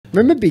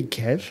Remember Big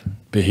Kev?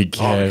 Big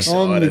Kev.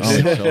 I'm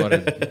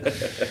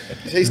excited.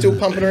 Is he still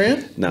pumping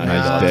around? No,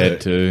 He's dead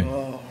too.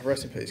 Oh,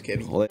 rest in peace,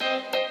 Kevin.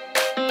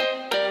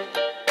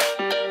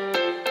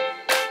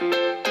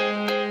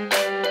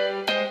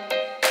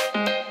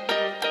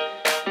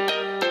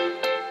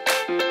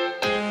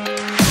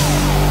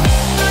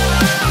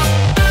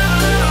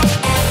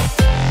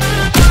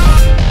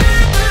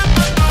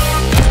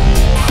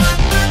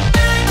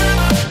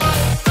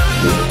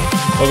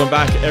 Welcome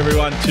back,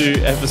 everyone,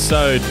 to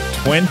episode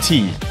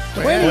 20.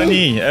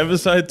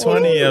 Episode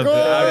 20 of the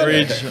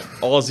Average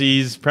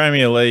Aussies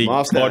Premier League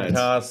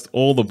podcast.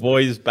 All the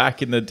boys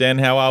back in the den.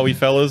 How are we,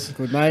 fellas?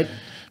 Good, mate.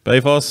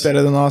 Beefos?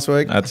 Better than last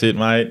week. That's it,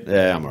 mate.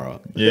 Yeah, I'm all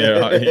right. Yeah,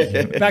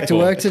 right. Back to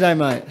work today,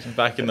 mate.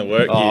 Back in the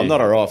work Oh, gear. I'm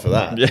not all right for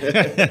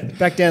that.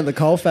 Back down the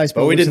coalface.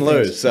 But we didn't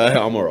lose, so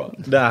I'm all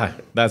right. Nah,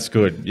 that's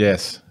good,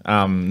 yes.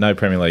 No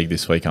Premier League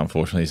this week,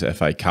 unfortunately. It's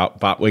FA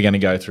Cup. But we're going to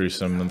go through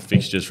some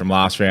fixtures from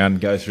last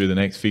round, go through the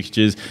next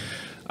fixtures.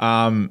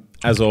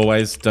 As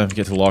always, don't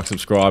forget to like,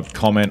 subscribe,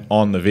 comment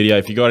on the video.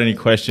 If you got any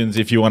questions,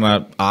 if you want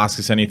to ask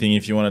us anything,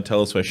 if you want to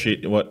tell us we're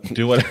shit, do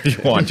whatever you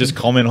want. Just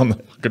comment on the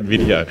fucking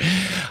video.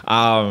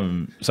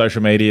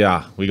 Social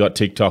media, we got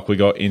TikTok, we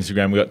got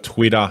Instagram, we got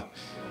Twitter.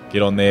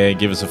 Get on there,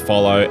 give us a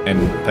follow, and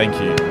thank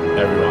you,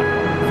 everyone,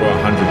 for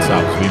 100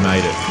 subs. We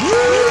made it.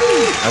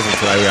 As of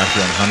today, we're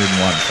actually on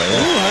 101. So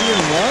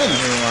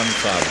 101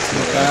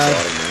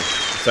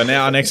 subs. So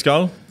now our next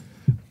goal.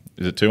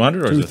 Is it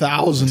 200 or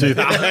 2,000.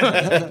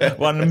 2,000?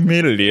 1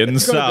 million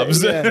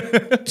subs. Yeah.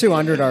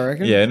 200, I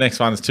reckon. Yeah, next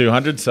one's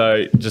 200.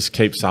 So just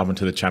keep subbing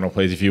to the channel,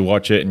 please. If you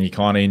watch it and you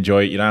kind of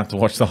enjoy it, you don't have to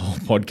watch the whole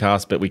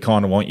podcast, but we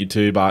kind of want you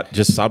to. But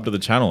just sub to the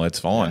channel. It's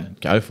fine.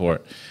 Go for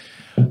it.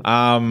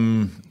 All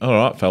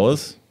right,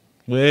 fellas.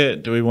 Where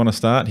do we want to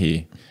start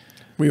here?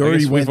 We've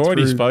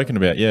already spoken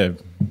about,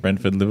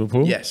 Brentford,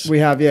 Liverpool. Yes. We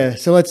have, yeah.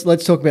 So let's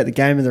talk about the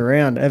game of the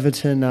round.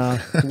 Everton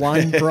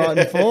 1,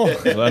 Brighton 4. I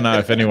don't know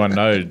if anyone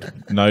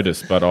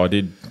noticed, but I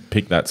did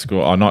pick that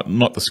score.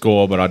 Not the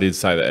score, but I did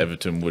say that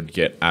Everton would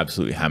get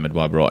absolutely hammered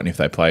by Brighton if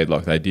they played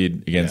like they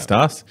did against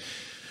us.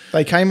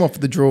 They came off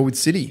the draw with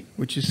City,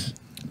 which is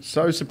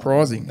so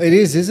surprising. It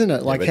is, isn't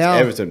it? Like Yeah, how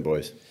it's Everton,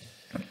 boys.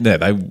 Yeah,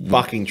 they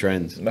Bucking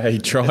trends. They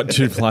tried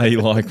to play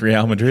like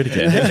Real Madrid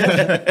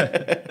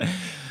again.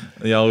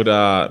 The old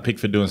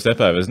Pickford doing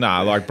stepovers.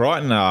 Nah, like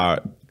Brighton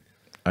are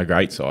a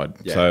great side.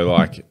 Yeah.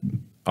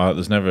 So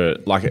there's never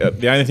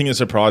the only thing that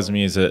surprised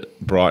me is that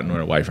Brighton were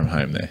away from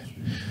home there.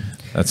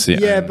 That's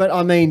it. Yeah, but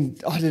I mean,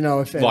 I don't know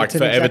if like for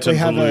exactly Everton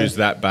to lose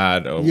that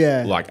bad,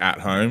 like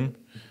at home.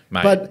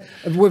 Mate. But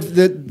with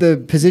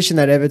the position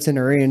that Everton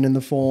are in and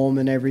the form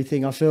and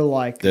everything, I feel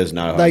like There's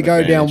no they home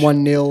go down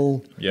advantage.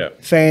 1-0. Yeah.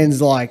 Fans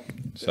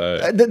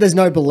So there's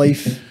no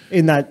belief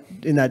in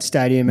that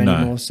stadium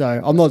anymore. No. So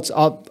I'm not.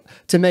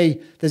 To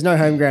me, there's no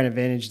home ground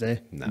advantage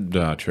there.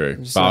 no,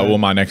 true. So- But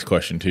my next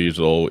question to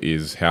you all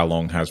is: how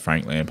long has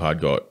Frank Lampard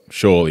got?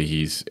 Surely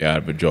he's out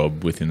of a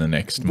job within the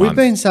next month. We've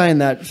been saying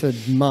that for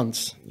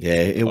months. Yeah,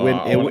 it'll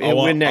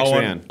win next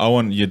round. I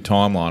want your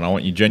timeline. I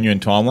want your genuine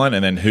timeline,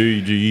 and then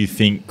who do you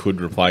think could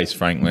replace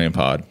Frank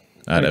Lampard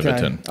at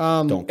Everton?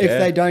 Don't If care.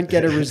 they don't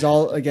get a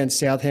result against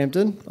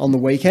Southampton on the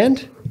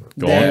weekend,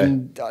 Gone.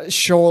 then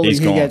surely He's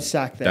he gone. gets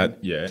sacked then.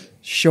 Yeah.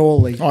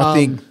 Surely. I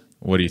think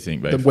What do you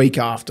think, the Beef? week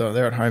after,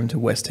 they're at home to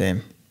West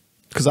Ham.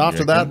 Because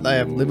after that, they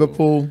have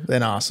Liverpool,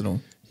 then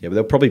Arsenal. Yeah, but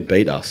they'll probably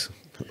beat us.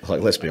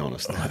 Like, let's be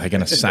honest. Are they going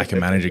to sack a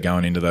manager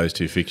going into those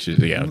two fixtures?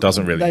 Yeah, it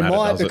doesn't really They matter.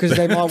 might does it? because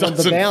they might want the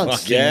Doesn't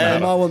bounce. fucking Yeah. They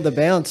matter. might want the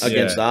bounce.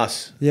 Against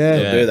us. Yeah.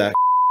 They'll do that.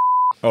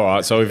 All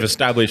right, so we've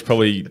established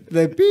probably.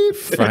 The beep.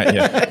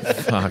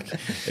 Fuck.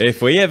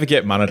 If we ever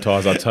get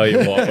monetized, I'll tell you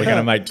what, we're going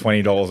to make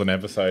 $20 an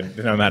episode,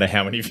 no matter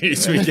how many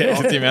views we get.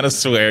 Just the amount of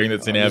swearing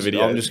that's in our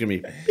video. I'm just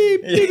going to be...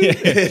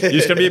 You're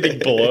just going to be a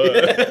big blur.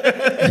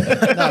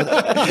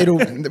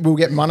 We'll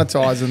get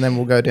monetized and then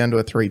we'll go down to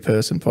a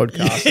 3-person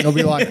podcast. And it'll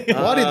be like,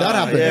 why did that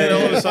happen? And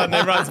all of a sudden,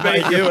 everyone's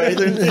back you,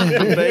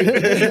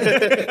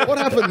 Ethan. What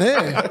happened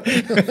there?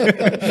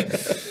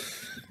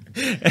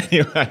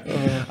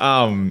 Anyway,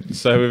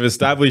 so we've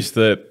established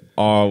that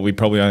we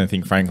probably only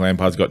think Frank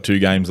Lampard's got 2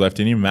 games left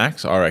in him,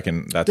 max. I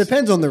reckon that's...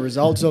 Depends on the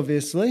results,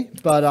 obviously.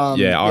 But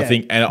I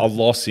think and a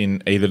loss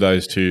in either of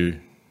those two,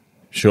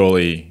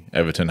 surely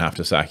Everton have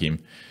to sack him.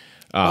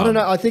 I don't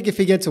know. I think if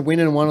he gets a win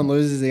in one and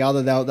loses the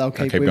other, they'll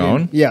keep winning.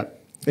 going? Yeah.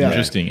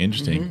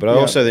 Interesting. But I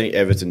also think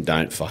Everton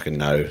don't fucking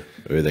know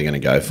who they're going to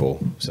go for.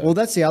 So. Well,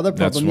 that's the other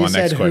That's problem. my You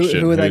said next question.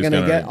 who are they Who's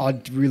going to gonna-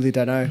 get? I really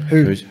don't know.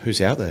 Who?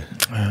 Who's out there?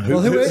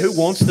 Well, Who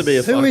wants to be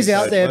a Who fucking is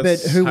out coach? there, but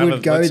who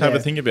would go Let's there? have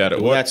a think about it.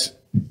 Well, that's...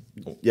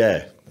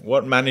 Yeah.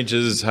 What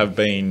managers have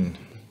been...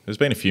 There's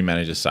been a few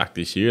managers sacked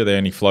this year. Are they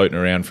only floating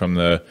around from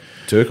the...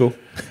 Tuchel.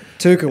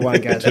 Tuchel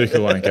won't go.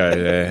 Tuchel won't go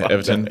there,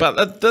 Everton.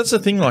 But that's the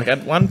thing. Like,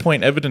 at one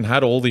point, Everton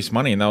had all this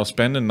money and they were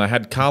spending. They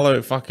had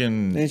Carlo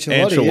fucking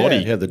Ancelotti,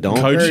 Ancelotti yeah. Yeah, the Don.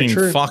 Very coaching,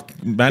 true.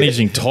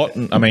 managing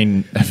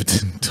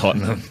Everton,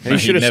 Tottenham. And he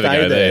should have He'd never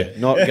stayed go there,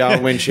 not go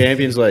and win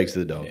Champions Leagues to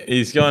the dog.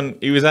 He's gone.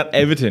 He was at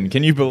Everton.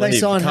 Can you believe? They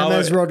signed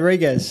James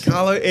Rodriguez.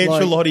 Carlo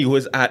Ancelotti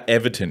was at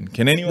Everton.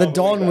 Can anyone? The believe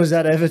Don that? was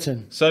at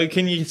Everton. So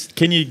can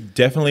you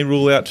definitely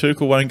rule out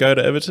Tuchel won't go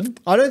to Everton?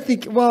 I don't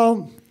think.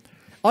 Well,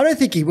 I don't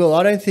think he will.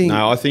 I don't think.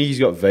 No, I think he's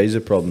got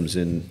visa problems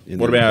in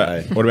What the about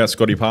UK. what about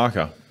Scotty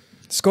Parker?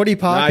 Scotty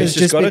Parker's he's just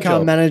just got a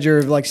become job. manager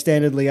of like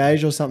Standard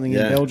Liège or something in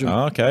Yeah. Belgium.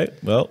 Oh, okay.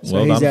 Well, So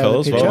well he's done, out of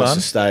fellas. the Well picture. Wants done.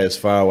 to stay as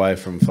far away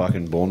from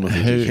fucking Bournemouth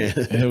as he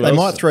can. Who They else?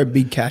 might throw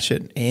big cash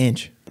at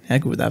Ange. How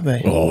good would that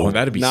be? Oh,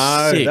 that'd be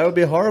No, sick. that would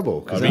be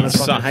horrible. I mean,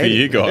 suck for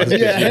you guys. 'Cause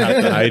You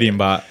have to hate him,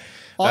 but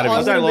that'd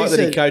I be I don't like that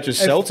he Listen, coaches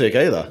if- Celtic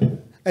either.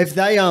 If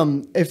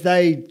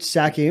they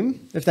sack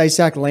him, if they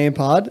sack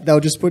Lampard, they'll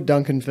just put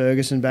Duncan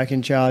Ferguson back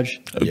in charge.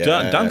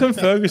 Yeah. Duncan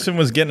Ferguson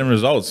was getting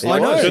results. I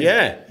know.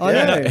 Yeah. I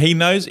know. He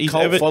knows he's,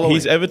 Cult following.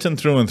 he's Everton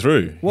through and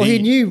through. Well, he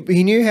knew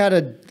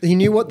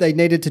what they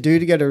needed to do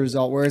to get a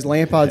result. Whereas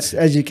Lampard's,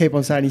 as you keep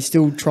on saying, he's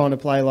still trying to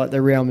play like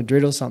the Real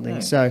Madrid or something.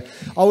 So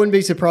I wouldn't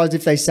be surprised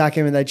if they sack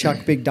him and they chuck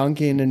Big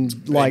Dunk in and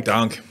like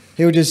Dunk.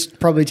 he'll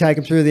just probably take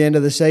him through the end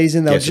of the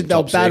season. Get some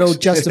They'll top battle six.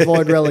 just to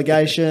avoid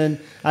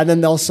relegation, and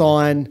then they'll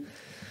sign.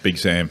 Big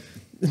Sam.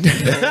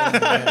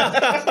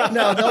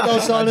 No, they'll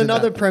sign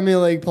another Premier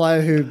League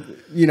player who,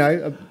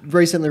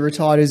 recently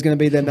retired, who's going to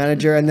be their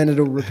manager, and then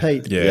it'll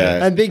repeat.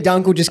 Yeah. And Big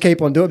Dunk will just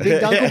keep on doing it.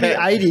 Big Dunk will be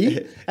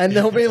 80, and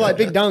they'll be like,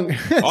 Big Dunk,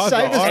 save us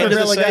End from End of the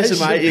relegation.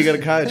 season, mate, you got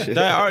to coach.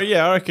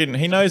 I reckon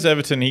he knows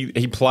Everton.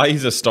 He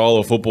plays a style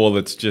of football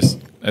that's just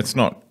it's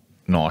not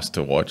nice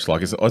to watch.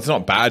 Like it's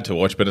not bad to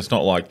watch, but it's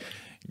not like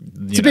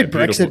It's a bit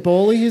Brexit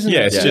bally, isn't it?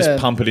 Yeah, it's just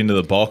pump it into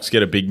the box,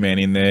 get a big man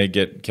in there,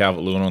 get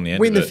Calvert-Lewin on the end.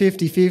 Win the of it.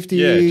 50-50s,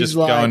 Yeah, just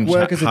go and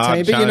work as a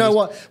hard team. But you know challenges.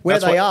 what? Where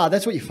That's they what- are,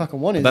 that's what you fucking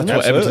want, isn't That's it? what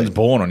Absolutely. Everton's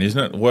born on, isn't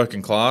it?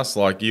 Working class,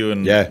 like you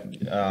and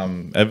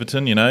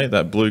Everton.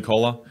 That blue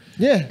collar,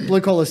 Yeah,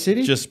 blue collar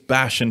city. just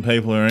bashing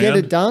people around. get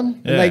it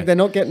done. Yeah. And they're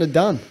not getting it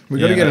done. We've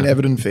got to Yeah. get an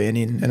Everton fan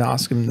in and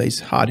ask him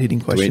these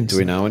hard-hitting questions. Do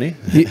we know any?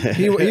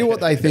 Hear what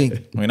they think.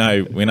 We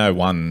know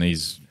one.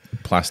 He's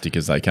plastic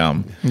as they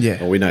come. Yeah.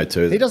 Well, we know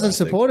two. He doesn't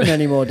support him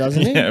anymore,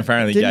 doesn't he? Yeah,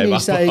 apparently Didn't gave he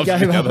up say he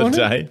after gave the up other on it?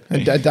 day.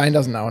 And Dane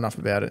doesn't know enough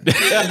about it.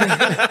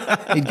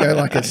 He'd go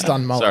like a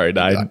stunned mullet. Sorry,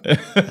 Dane.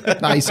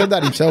 No, he said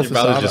that himself. Your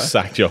brother Asava. just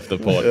sacked you off the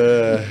pod.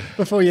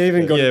 Before you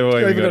even got, Yeah, well,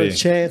 even we got got a you.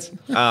 chance.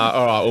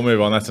 All right, we'll move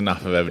on. That's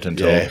enough of Everton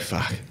talk. Yeah,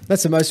 fuck.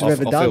 That's the most we've I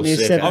ever feel done. Near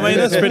sick. 7 I mean,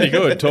 that's pretty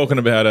good. Talking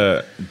about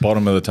a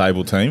bottom of the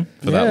table team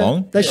for that Yeah,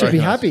 long. they should be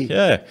happy.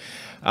 Yeah.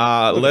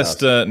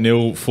 Leicester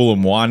 0,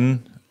 Fulham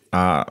 1.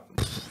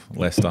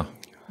 Leicester.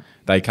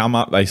 They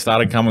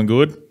started coming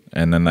good,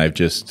 and then they've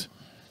just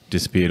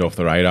disappeared off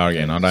the radar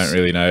again. I don't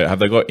really know. Have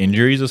they got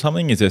injuries or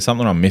something? Is there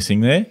something I'm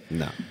missing there?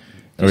 No.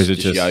 Or is it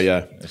just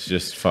yo-yo? It's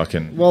just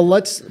fucking. Well,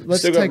 let's Still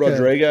got take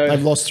Rodrigo.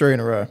 They've lost 3 in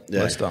a row.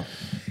 Yeah. Leicester.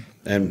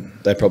 And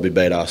they probably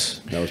beat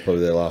us. That was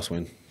probably their last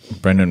win.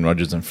 Brendan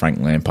Rodgers and Frank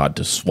Lampard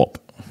to swap.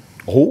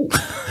 Oh.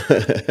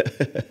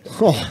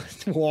 Oh,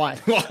 why?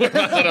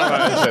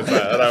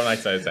 That don't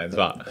make no sense,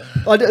 but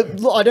I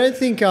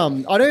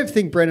don't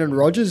think Brendan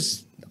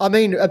Rodgers. I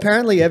mean,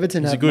 apparently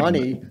Everton have good-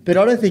 money, but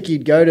I don't think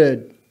he'd go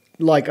to.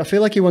 Like, I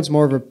feel like he wants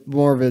more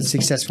of a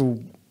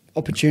successful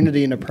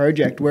opportunity in a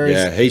project. Whereas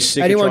Yeah, he's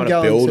sick of anyone trying to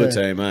going build a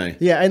team, eh?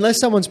 Yeah, unless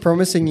someone's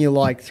promising you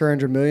like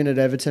 300 million at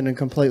Everton and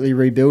completely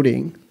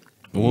rebuilding.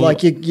 Like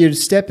you're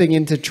stepping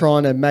into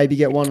trying to maybe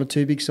get 1 or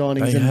 2 big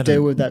signings they and had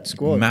deal with that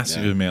squad.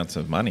 massive amounts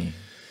of money.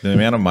 The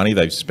amount of money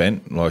they've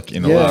spent, like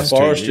in the Yeah. last 2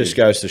 Forest years. just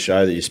goes to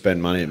show that you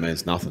spend money, it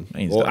means nothing.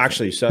 Means Well, nothing.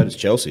 actually, so does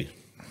Chelsea.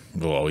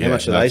 Well, How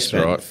much do they that's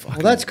spend? right. Well,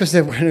 that's because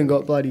they went and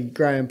got bloody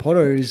Graham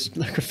Potter, who's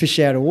like a fish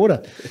out of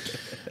water.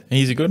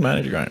 He's a good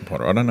manager, Graham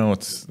Potter. I don't know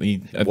what's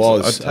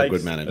Was it a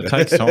good manager. It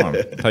takes time.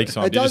 It takes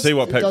time. It Did you does- see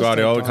what it Pep does take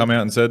Guardiola time. come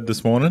out and said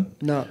this morning?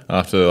 No.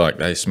 After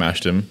they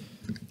smashed him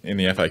in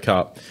the FA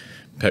Cup,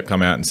 Pep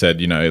come out and said,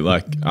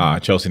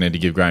 Chelsea need to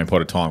give Graham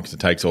Potter time because it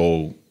takes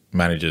all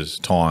managers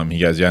time. He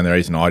goes, the only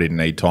reason I didn't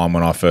need time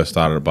when I first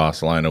started at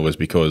Barcelona was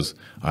because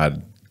I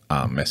had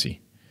Messi.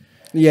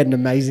 He had an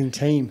amazing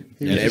team.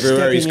 He And was just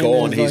everywhere he's stepping in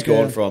gone, as he's like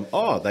gone a-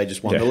 from, they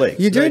just won Yeah. the league.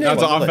 You do They need- just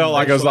That's won what the I felt league.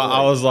 like. They just won the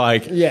I was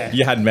like, Yeah.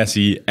 you had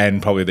Messi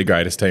and probably the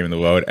greatest team in the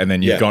world, and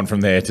then you've Yeah. gone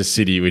from there to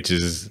City, which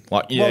is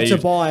like, Well, to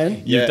you've- Bayern.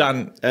 You've Yeah.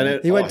 done. And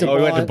it- He went to Oh,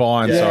 he went to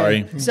Bayern. Yeah.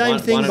 Sorry. Same One-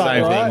 thing, one but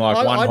same thing, right?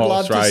 like one I'd horse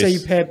love to race.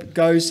 see Pep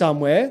go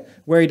somewhere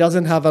where he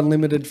doesn't have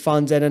unlimited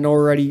funds and an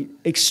already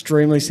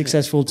extremely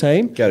successful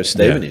team. Go to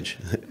Stevenage.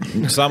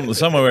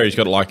 Somewhere where he's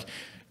got to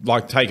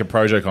like take a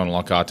project on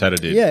like Arteta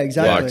did. Yeah,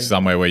 exactly. Like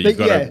somewhere where you've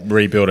But got yeah, to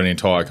rebuild an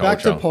entire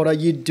Back culture. to Potter,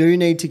 you do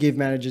need to give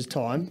managers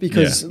time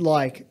because,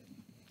 Yeah.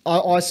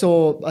 I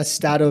saw a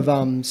stat of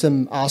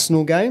some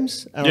Arsenal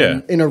games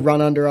Yeah. in a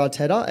run under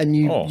Arteta, and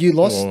you Oh,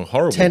 lost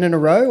horrible. 10 in a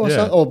row or Yeah.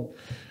 something. Or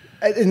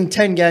in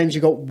 10 games,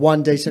 you got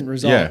one decent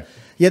result. Yeah.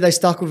 Yeah, they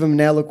stuck with him.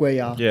 Now look where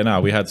you are. Yeah, no,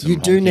 we had some. You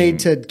do honking- need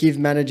to give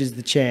managers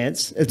the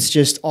chance. It's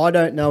just I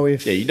don't know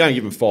if. Yeah, you don't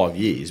give them 5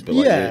 years, but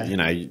like, Yeah. you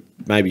know,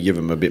 maybe give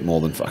them a bit more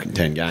than fucking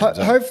 10 games.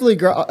 Hopefully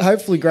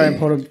Graham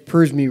Potter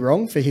proves me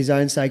wrong for his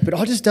own sake, but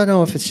I just don't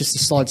know if it's just a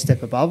slight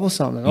step above or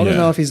something. I don't Yeah.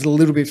 know if he's a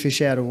little bit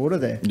fish out of water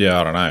there.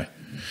 Yeah, I don't know.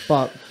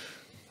 But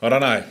I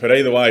don't know. But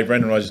either way,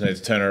 Brendan Rodgers needs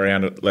to turn it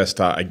around at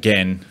Leicester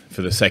again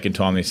for the second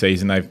time this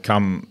season. They've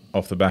come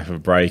off the back of a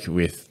break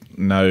with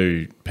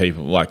no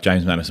people. Like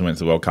James Maddison went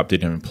to the World Cup,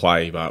 didn't even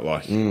play, but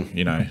like,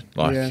 you know,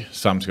 like Yeah.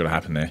 something's got to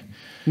happen there.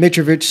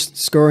 Mitrovic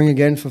scoring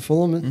again for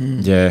Fulham.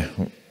 Yeah.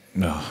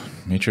 No,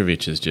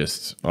 Mitrovic is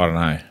just, I don't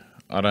know.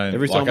 I don't,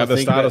 Every like time I at the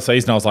think start of the about-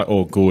 season, I was like,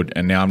 oh, good.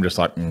 And now I'm just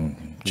like,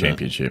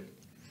 championship.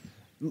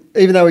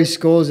 Even though he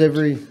scores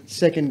every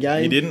second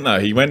game. He didn't though.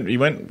 He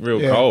went real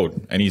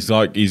cold, and he's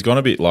gone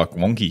a bit like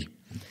wonky.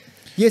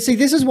 Yeah, see,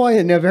 this is why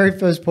in our very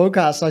first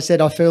podcast I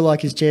said I feel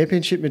like his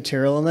championship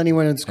material, and then he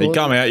went and scored. He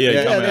come out, yeah, he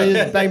come then out.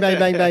 just bang, bang,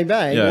 bang, bang,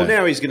 bang. Yeah. Well,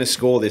 now he's going to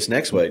score this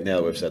next week. Now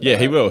that we've said Yeah,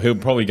 that. he will. He'll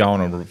probably go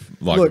on a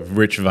like Look,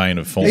 rich vein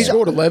of form. He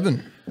scored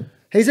 11.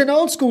 He's an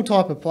old school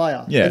type of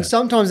player. Yeah. And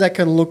sometimes that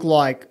can look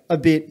like a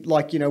bit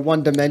like,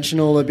 one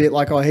dimensional, a bit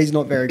like, oh, he's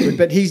not very good.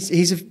 But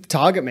he's a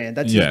target man.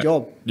 That's Yeah. his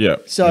job. Yeah,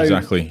 So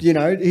exactly.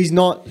 he's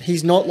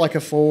not like a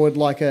forward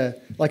like a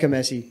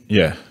Messi.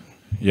 Yeah,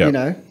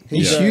 yeah.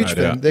 He's Yeah, huge no for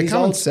them. doubt. They're He's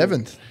coming old school.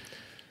 7th.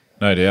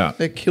 No doubt.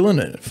 They're killing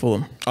it at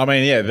Fulham. I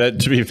mean, yeah.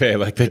 To be fair,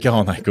 like they're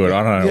going that good.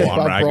 I don't know Yeah, why I'm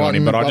but ragging on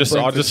him, but I Brighton, just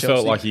Brentford,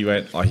 felt Chelsea. like he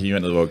went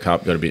to the World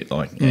Cup, got a bit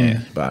like,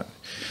 yeah. But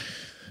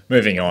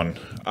moving on,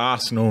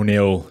 Arsenal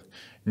 0,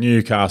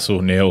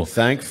 Newcastle 0.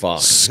 Thank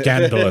fuck.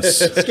 Scandalous.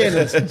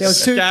 Scandalous. There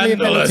was two clear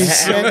Scandalous.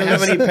 penalties. How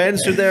Scandalous. many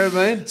pens should there have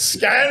been?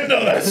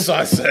 Scandalous,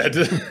 I said.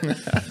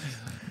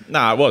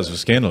 Nah, it was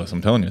scandalous.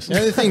 I'm telling you, The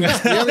only thing,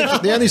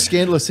 the only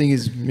scandalous thing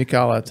is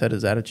Mikel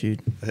Arteta's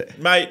attitude.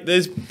 mate.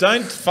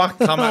 Don't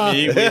come at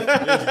me with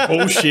this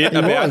bullshit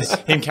about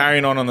him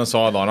carrying on the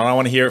sideline. I don't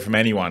want to hear it from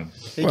anyone.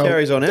 He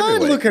carries on every Don't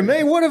week. look at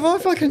me. What have I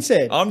fucking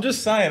said? I'm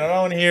just saying, I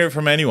don't want to hear it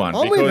from anyone.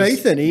 I'm with because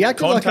Ethan. He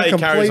acted like a Conte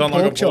carries complete on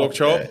like a pork pork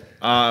chop.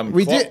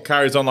 We Klopp did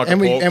carries on like and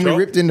a we pork and chop. we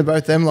ripped into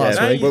both them last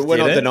Yeah, week. no, We're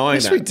not did it? denying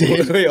Yes, that. we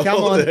did. We all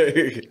Come on.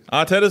 do.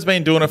 Arteta's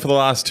been doing it for the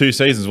last 2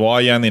 seasons. Why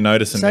are you only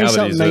noticing Say now that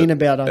something he's mean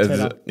about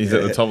Arteta. he's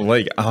at the top of the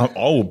league? I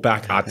will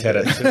back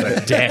Arteta to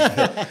the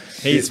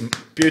death. He's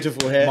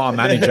Beautiful hair. my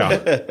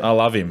manager. I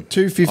love him.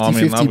 Two I'm in love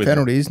 50-50 with him.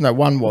 penalties. No,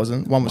 one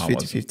wasn't. One was One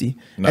wasn't. 50-50.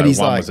 No, And he's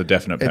one like, was a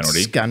definite "It's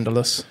penalty."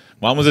 scandalous.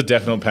 One was a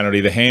definite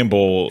penalty. The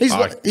handball.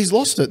 He's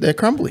lost it. They're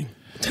crumbling.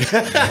 Honestly,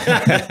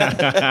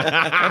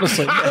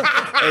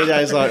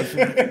 AJ's like,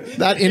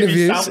 that Give me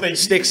interview, something.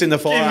 sticks in the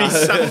Give fire. me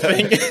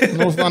something.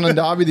 North London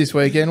derby this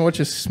weekend. Watch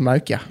us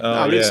smoke you. No,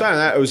 I'm just yeah. saying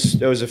that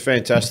it was a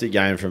fantastic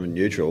game from a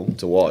neutral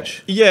to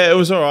watch. Yeah, it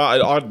was all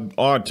right.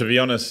 I to be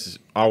honest,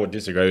 I would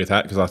disagree with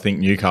that because I think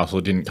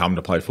Newcastle didn't come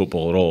to play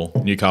football at all.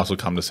 Newcastle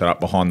come to set up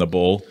behind the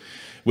ball,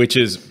 which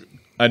is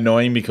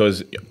annoying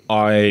because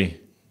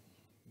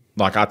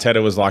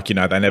Arteta was like,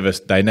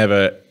 they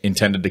never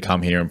intended to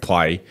come here and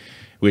play,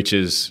 which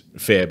is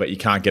fair, but you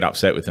can't get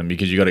upset with them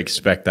because you got to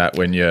expect that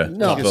when you're.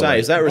 No. I was gonna say,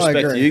 is that respect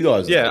to agree. you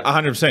guys? though? Yeah,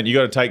 100%. You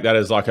got to take that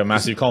as like a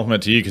massive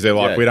compliment to you because they're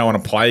like, Yeah. we don't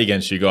want to play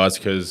against you guys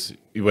because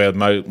we're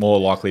more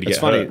likely to It's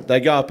get funny. hurt.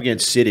 They go up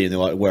against City and they're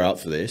like, "We're up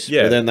for this."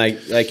 Yeah. But then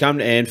they come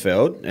to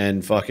Anfield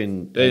and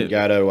fucking and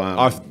go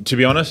to. To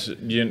be honest,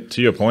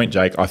 to your point,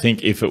 Jake, I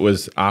think if it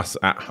was us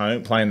at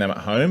home playing them at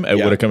home, it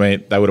Yeah. would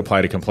have they would have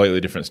played a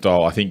completely different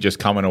style. I think just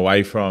coming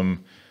away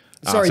from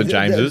St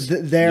James's,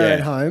 they're Yeah. at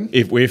home.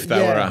 if they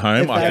Yeah, were at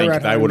home, if I they were think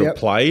at they home, would have yep.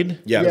 played.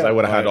 Yeah. They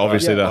would have had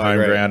obviously the I home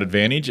agree. ground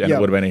advantage, and Yep.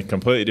 it would have been a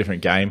completely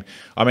different game.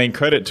 I mean,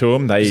 credit to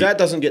them. They 'Cause that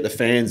doesn't get the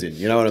fans in.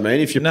 You know what I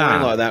mean? If you're Nah.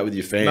 playing like that with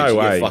your fans, No you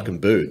way. get fucking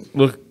booed.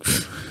 look.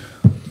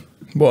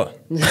 What?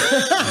 I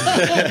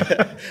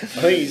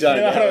think he's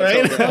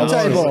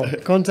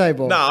Conte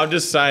ball. No, I'm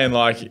just saying,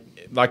 like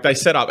they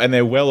set up and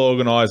they're well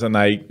organised and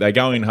they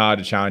go in hard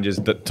to challenges.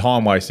 The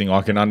time wasting,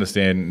 I can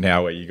understand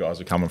now where you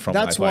guys are coming from.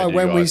 That's They why played you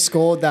when we guys.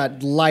 scored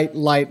that late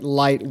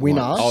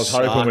winner, I was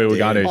hoping we were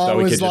going to, I so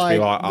we could was just be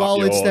like, up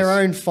well, it's yours. their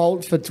own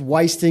fault for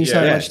wasting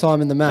so Yeah. much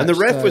time in the match. And the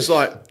ref so- was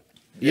like,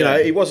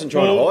 he wasn't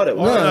trying to hide it. I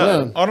don't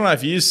know. No. I don't know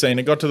if you've seen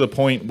it. Got to the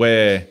point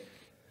where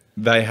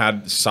they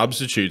had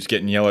substitutes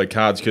getting yellow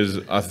cards because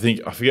I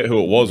forget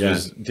who it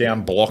was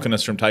down blocking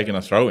us from taking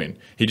a throw in.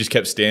 He just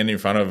kept standing in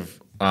front of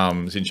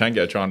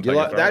Zinchenko trying to take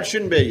a throw that in.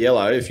 shouldn't be a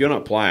yellow. If you're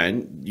not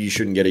playing, you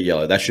shouldn't get a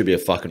yellow. That should be a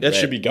fucking That red.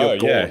 should be go. You're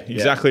gone. Yeah,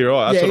 exactly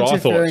right. That's Yeah, what I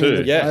thought interfering in too.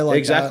 the- Yeah, Play like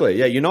exactly.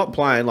 Yeah, you're not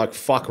playing like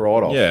fuck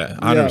right off. Yeah,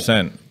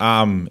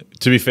 100%.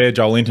 To be fair,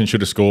 Joel Linton should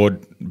have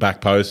scored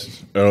back post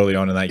early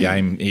on in that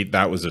game.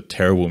 That was a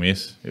terrible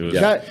miss. It was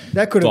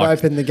that could have like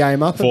opened the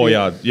game up. 4 a bit.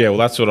 yard. Yeah, well,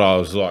 that's what I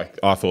was like.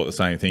 I thought the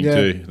same thing Yeah.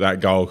 too. That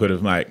goal could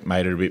have made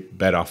it a bit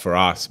better for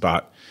us,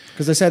 but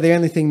Because they say the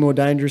only thing more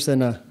dangerous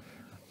than a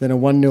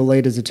 1-0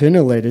 lead is a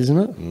 2-0 lead, isn't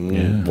it?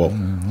 Well,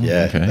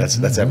 yeah, okay. that's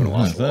happened a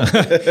lot. Or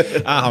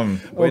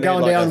We need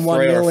going like a down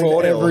 3 or 1-0 in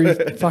 4-0.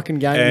 every fucking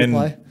game we and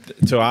play.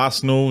 to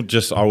Arsenal,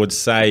 just I would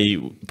say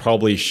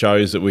probably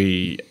shows that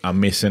we are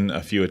missing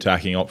a few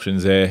attacking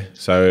options there.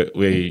 So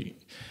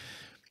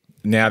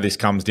now this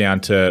comes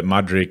down to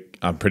Mudryk.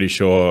 I'm pretty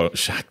sure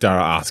Shakhtar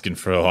are asking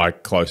for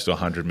like close to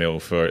 100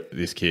 mil for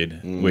this kid,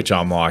 which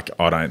I'm like,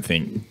 I don't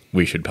think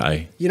we should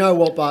pay. You know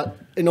what? But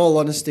in all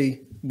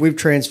honesty, with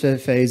transfer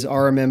fees, I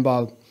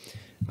remember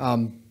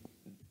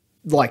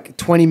like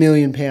 £20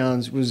 million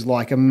was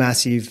like a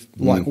massive,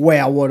 like,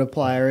 wow, what a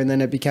player. And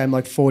then it became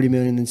like 40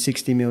 million and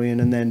 60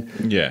 million. And then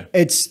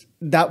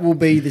that will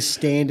be the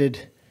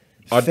standard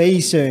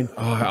fee soon.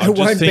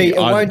 It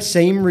won't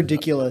seem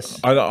ridiculous.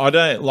 I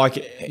don't like,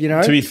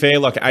 to be fair,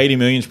 like 80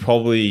 million is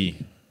probably,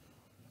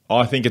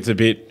 I think it's a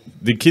bit,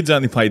 the kid's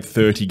only played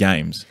 30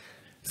 games.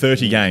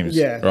 30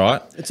 games,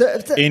 right?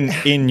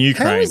 In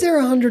Ukraine. How is there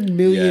 100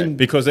 million?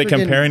 Because they're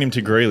comparing him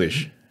to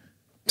Grealish.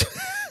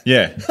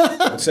 Yeah.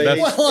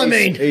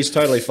 He's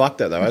totally fucked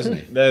that though,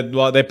 hasn't he?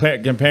 They're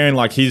comparing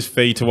like his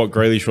fee to what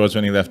Grealish was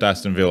when he left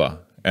Aston Villa.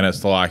 And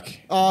it's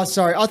like... Oh,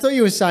 sorry. I thought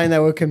you were saying they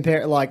were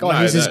comparing, like,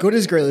 he's as good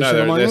as Grealish.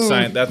 No, they're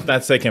saying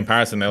that's their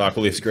comparison. They're like,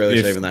 well, if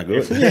Grealish even that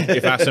good?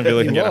 If Aston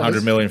Villa can get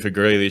 100 million for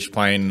Grealish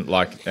playing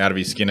like out of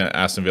his skin at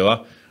Aston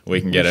Villa,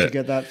 we can get it.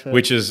 Get that for...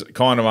 Which is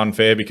kind of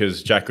unfair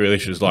because Jack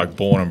Grealish was like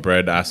born and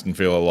bred Aston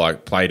Villa,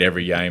 like played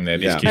every game there.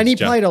 And he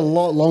played a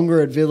lot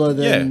longer at Villa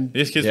than... Yeah,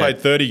 this kid's played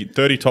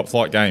 30 top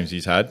flight games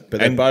he's had. But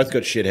they both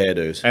got shit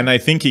hairdos. And they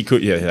think he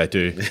could... Yeah, they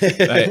do.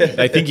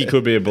 they think he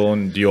could be a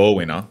Ballon d'Or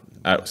winner.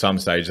 At some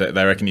stage,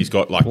 they reckon he's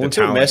got like the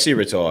talent. Until Messi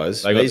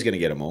retires, he's going to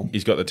get them all.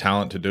 He's got the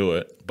talent to do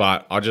it,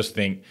 but I just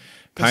think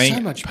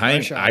paying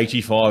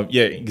 85.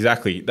 Yeah,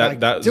 exactly.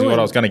 That's what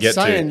I was going to get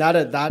to. Saying that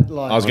at that,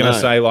 like, I was going to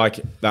say like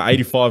the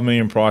 85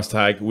 million price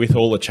tag with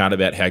all the chat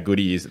about how good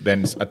he is.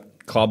 Then a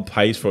club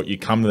pays for it. You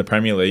come to the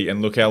Premier League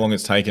and look how long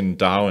it's taken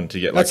Darwin to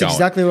get. That's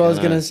exactly what I was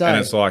going to say. And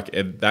it's like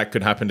that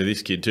could happen to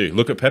this kid too.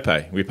 Look at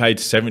Pepe. We paid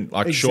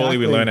surely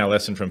we learn our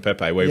lesson from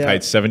Pepe. Where we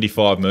paid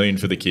 75 million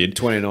for the kid,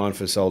 29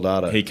 for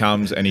Soldado. He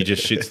comes and he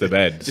just shits the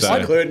bed. Just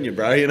including you,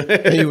 bro. You know,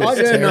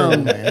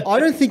 I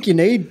don't think you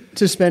need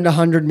to spend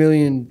 100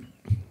 million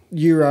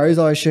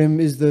euros. I assume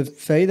is the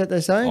fee that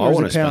they're saying. I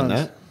want to spend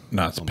that.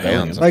 No, it's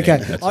pounds. Okay,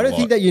 I don't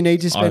think that you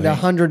need to spend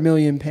 100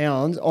 million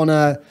pounds on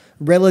a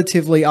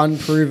relatively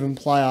unproven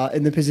player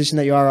in the position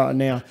that you are right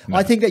now. No.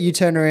 I think that you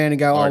turn around and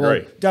go,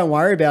 well, don't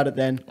worry about it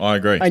then. I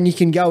agree. And you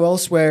can go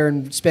elsewhere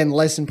and spend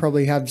less and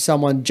probably have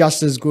someone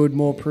just as good,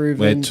 more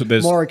proven,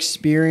 more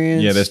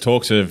experienced. Yeah, there's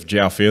talks of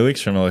João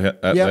Felix from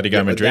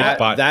Atletico Madrid.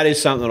 But that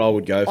is something that I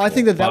would go for. I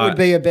think that would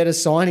be a better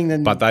signing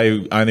than... But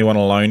they only want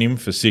to loan him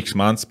for 6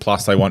 months,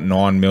 plus they want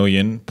 9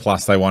 million,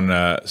 plus they want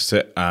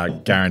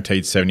a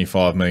guaranteed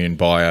 75 million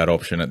buyout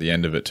option at the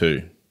end of it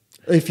too.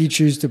 If you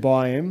choose to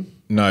buy him?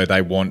 No,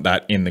 they want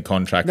that in the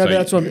contract. No, but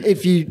that's what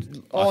if you.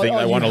 I think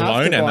they want a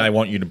loan and they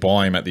want you to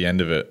buy him at the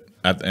end of it.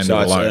 At the end so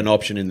of the loan, it's an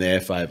option in their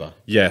favour.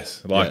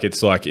 Yes,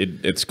 it's like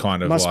it's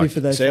kind of must like. Be for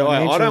those. See,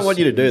 I don't want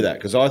you to do that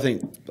because I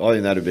think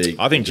that'd be.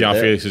 I think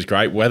João Felix is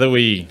great. Whether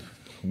he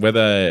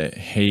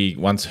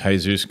once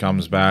Jesus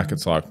comes back,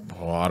 it's like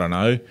I don't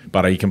know,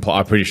 but he can play.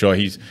 I'm pretty sure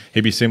he'd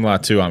be similar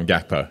to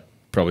Gakpo.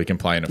 Probably can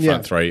play in a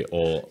front three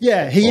or he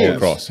is.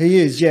 Across. He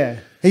is. Yeah.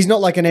 He's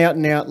not like an out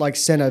and out like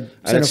centre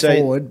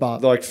forward,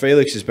 but like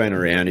Felix has been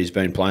around. He's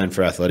been playing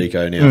for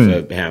Atletico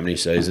now for how many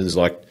seasons?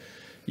 Like,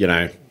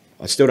 I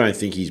still don't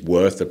think he's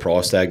worth the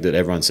price tag that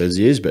everyone says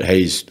he is, but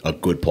he's a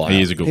good player.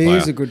 He is a good player. He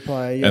is a good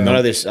player. Yeah. And none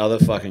of this other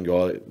fucking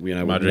guy,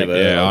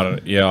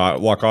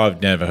 Mudryk,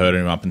 I've never heard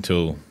of him up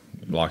until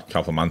like a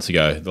couple of months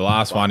ago. The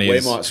last one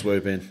is we might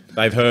swoop in.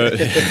 They've heard.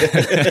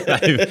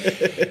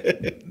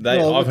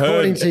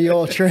 According to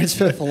your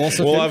transfer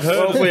philosophy,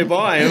 if we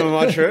buy him, am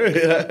I true?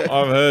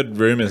 I've heard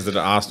rumours that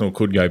Arsenal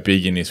could go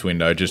big in this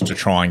window just to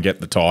try and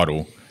get the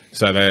title.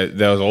 So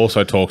there was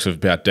also talks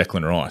about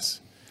Declan Rice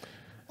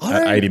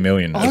at 80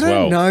 million as well. I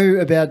don't know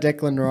about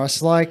Declan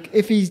Rice. Like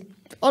if he's.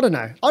 I don't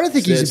know. I don't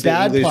think he's a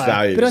bad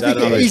player, but I think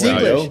he's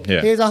English.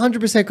 Yeah. He is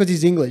 100% because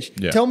he's English.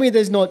 Yeah. Tell me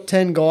there's not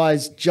 10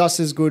 guys just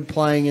as good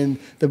playing in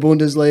the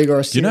Bundesliga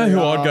or Do you know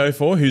who I'd go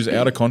for? Who's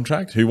out of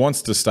contract? Who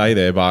wants to stay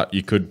there, but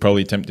you could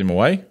probably tempt him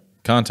away?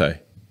 Kante.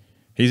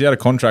 He's out of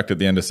contract at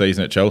the end of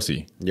season at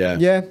Chelsea. Yeah.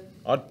 Yeah.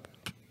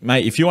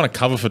 Mate, if you want to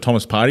cover for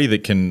Thomas Partey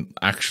that can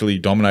actually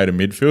dominate a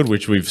midfield,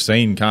 which we've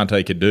seen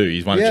Kante could do,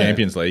 he's won a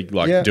Champions League,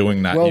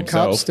 doing that World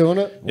himself. Cup's doing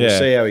it. We'll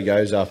see how he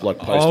goes up,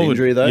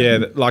 post-injury though.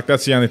 Yeah,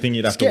 that's the only thing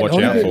you'd have to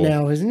watch out for.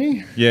 Now, isn't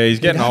he? Yeah, he's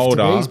getting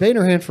older. He's been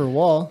around for a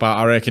while. But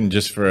I reckon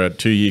just for a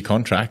 2-year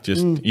contract,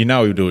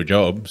 he'll do a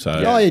job.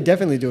 So he'd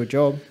definitely do a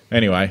job.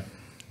 Anyway,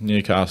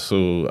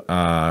 Newcastle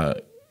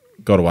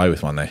got away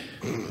with one there.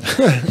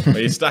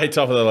 You stay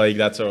top of the league,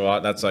 that's all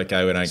right. That's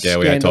okay. We don't care.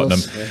 We hate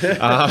Tottenham.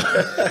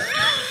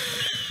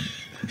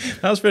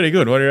 That was pretty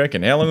good. What do you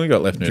reckon? How long we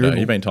got left, Nuno?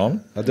 You been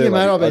time? I do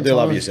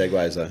love your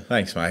segues, though.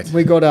 Thanks, mate.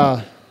 We got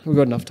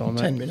enough time,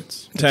 mate. 10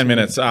 minutes. 10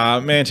 minutes.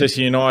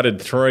 Manchester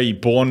United 3,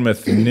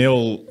 Bournemouth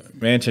 0.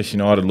 Manchester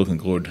United looking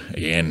good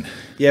again.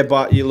 Yeah,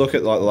 but you look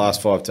at the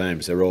last 5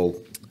 teams, they're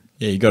all...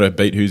 Yeah, you got to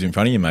beat who's in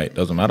front of you, mate.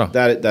 Doesn't matter.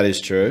 That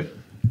is true.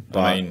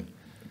 I mean,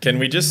 Can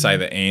we just say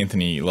that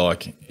Anthony,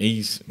 like,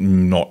 he's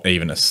not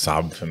even a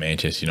sub for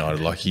Manchester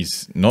United. Like,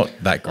 he's not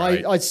that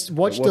great. I watched a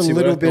What's he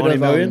little worth, bit 90 of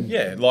million?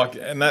 Yeah, like,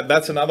 and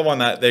that's another one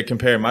that they're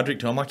comparing Mudrick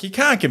to. I'm like, you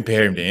can't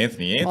compare him to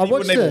Anthony. Anthony watched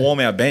wouldn't even the- warm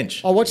our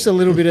bench. I watched a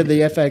little bit of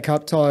the FA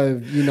Cup tie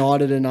of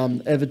United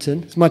and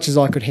Everton, as much as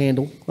I could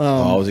handle.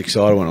 I was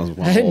excited when I was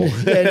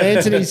 1-1. And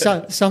Anthony,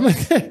 some of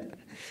the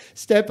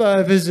step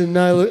overs and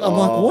no look. I'm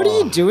like, what are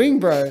you doing,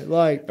 bro?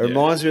 Like, It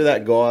reminds me of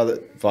that guy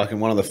that fucking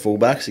one of the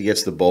fullbacks. He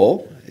gets the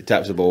ball, he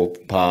taps the ball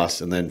past,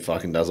 and then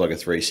fucking does like a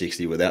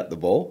 360 without the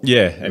ball.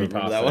 Yeah, and he Remember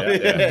passed that it one?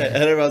 out, yeah.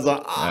 And everyone's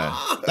like,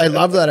 ah. They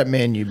love that at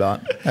Man U,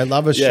 but they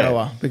love a Yeah.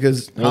 shower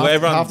because Well,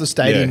 everyone- half the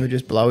stadium yeah. are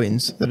just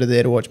blow-ins that are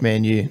there to watch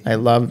Man U. They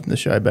love the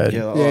showboat.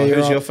 Yeah, Yeah, you're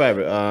who's right. your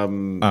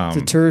favourite? it's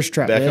a tourist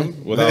trap. Beckham.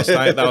 Man. Well,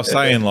 they were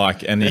saying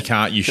like, and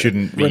you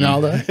shouldn't be,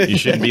 Ronaldo. you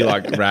shouldn't be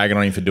like ragging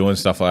on him for doing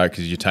stuff like that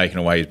because you're taking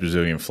away his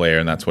Brazilian flair,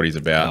 and that's what he's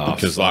about. Oh,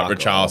 because like fuck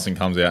Richarlison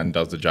comes out and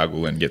does the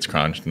juggle and gets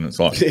crunched, and it's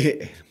like,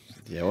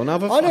 Yeah, well,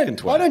 another I fucking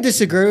don't, twat. I don't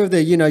disagree with the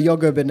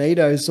Yogo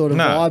Benito sort of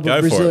No, vibe go of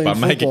for it, Brazilian but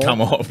make it football.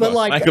 come off. But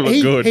like Make it look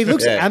he, good. he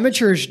looks Yeah.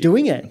 amateurish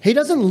doing it. He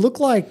doesn't look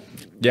like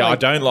yeah,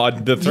 like, I don't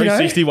like the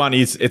 360 one.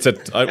 It and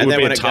would then be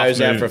when a it tough goes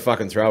move. out for a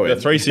fucking throw The in.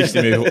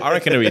 360 move, I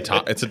reckon it'd be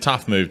tough. It's a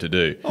tough move to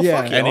do.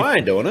 yeah. Fuck yeah, I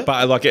ain't doing it.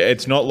 But like,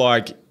 it's not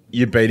like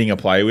you're beating a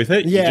play with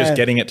it. You're Yeah. just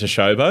getting it to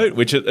showboat,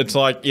 which it's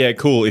like, yeah,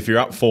 cool if you're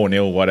up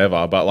 4-0,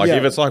 whatever. But like, Yeah.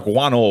 if it's like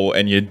 1-1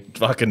 and you're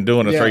fucking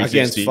doing a Yeah.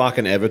 360, Against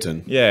fucking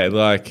Everton. yeah,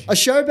 like. A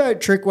showboat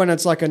trick when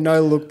it's like a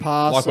no look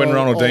pass. Like when or-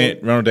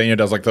 Ronaldinho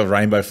does like the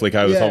rainbow flick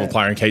over the top Yeah. of a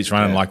player and keeps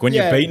running. Like when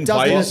Yeah, you're beating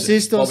doesn't players,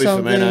 assist or Bobby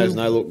something. Firmino's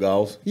no look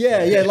goals.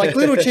 Yeah, like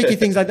little cheeky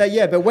things like that.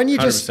 Yeah, but when you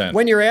just 100%.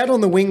 when you're out on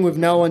the wing with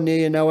no one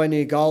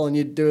near goal, and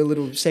you do a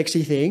little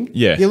sexy thing,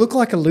 Yeah. you look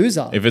like a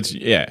loser. if it's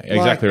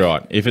exactly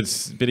right. If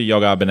it's a bit of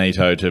Yoga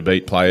Benito to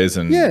beat players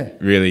and Yeah.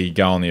 really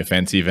go on the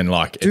offensive and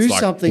like Do it's like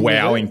something with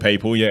wowing it.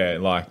 people, yeah,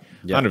 like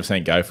Yeah.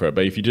 100% go for it.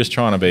 But if you're just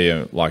trying to be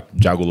like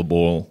juggle the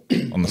ball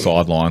on the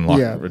sideline like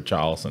Yeah.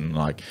 Richarlison,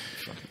 like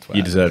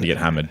you deserve to get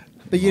hammered.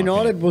 But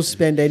United will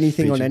spend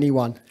anything on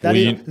anyone.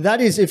 Well, That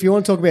is, if you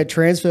want to talk about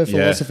transfer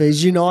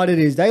philosophies, United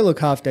is they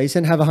look half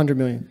decent, have 100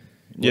 million.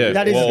 Yeah,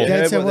 That is well,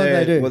 dead set what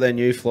they do. What their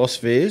new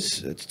philosophy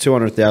is, it's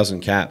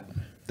 200,000 cap.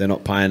 They're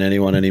not paying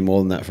anyone any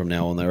more than that from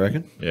now on, they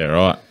reckon. yeah,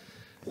 right.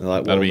 They're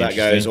like, That'll well, be that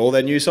goes interesting. all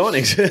their new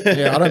signings.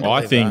 Yeah, I don't.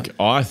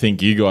 I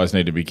think you guys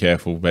need to be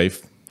careful,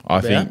 Beef. I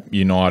think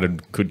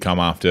United could come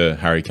after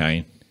Harry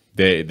Kane.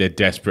 They're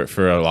desperate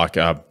for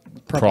a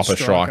proper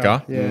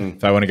striker. Yeah. If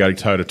they want to go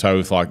toe to toe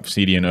with like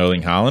City and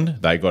Erling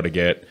Haaland, they got to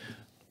get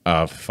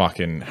a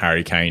fucking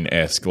Harry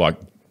Kane-esque, like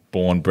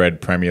born bred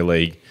Premier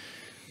League.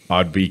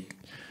 I'd be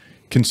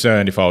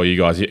concerned if I were you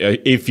guys.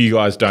 If you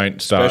guys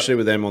don't start Especially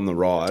with them on the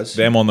rise.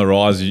 them on the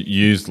rise,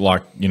 used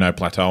like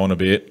plateauing a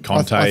bit.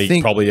 Conte I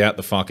think- probably out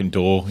the fucking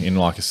door in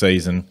like a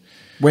season.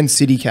 When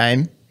City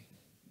came,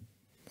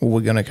 or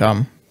we're going to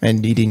come,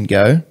 and he didn't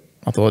go,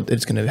 I thought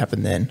it's going to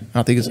happen then.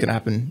 I think it's going to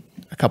happen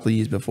a couple of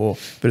years before,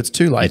 but it's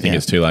too late. I think now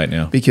it's too late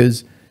now.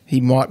 because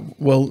he might.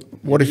 Well,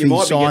 what if You he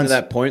might be getting to signs?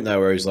 that point, though,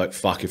 where he's like,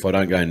 fuck, if I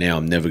don't go now,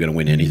 I'm never going to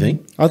win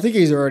anything. I think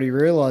he's already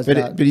realised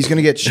that. But he's going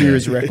to get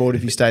Shearer's record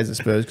if he stays at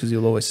Spurs because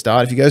he'll always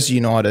start. If he goes to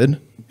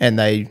United and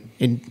they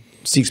in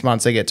 6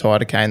 months they get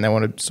tired of Kane, they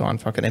want to sign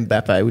fucking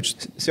Mbappe, which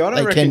See, I don't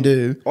they reckon, can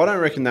do. I don't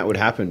reckon that would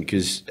happen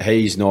because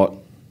he's not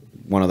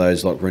one of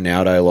those like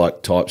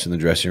Ronaldo-like types in the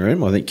dressing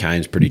room. I think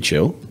Kane's pretty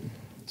chill.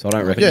 So I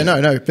don't reckon. Yeah,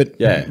 no, but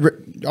Yeah.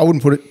 I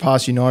wouldn't put it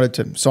past United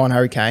to sign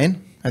Harry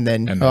Kane and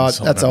then sign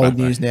that's old Mbappe.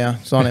 news now.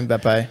 Sign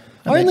Mbappe.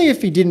 Only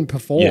if he didn't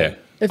perform. Yeah.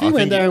 If he I went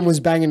think there and was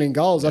banging in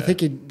goals, I think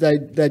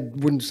they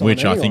wouldn't sign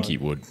Which I anyone. think he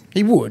would.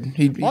 He would.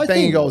 He'd be I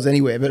banging think- goals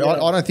anywhere, but Yeah.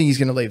 I don't think he's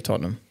going to leave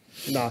Tottenham.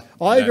 No,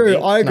 I agree.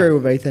 think- I agree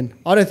with Ethan.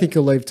 I don't think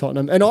he'll leave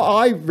Tottenham, and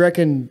I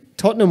reckon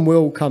Tottenham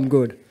will come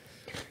good.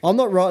 I'm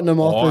not writing them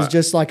off Why? as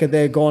just like a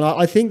they're gone.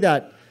 I think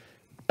that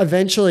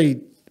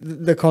eventually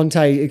the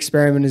Conte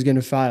experiment is going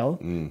to fail,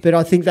 but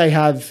I think they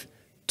have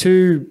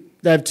too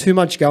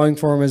much going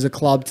for them as a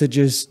club to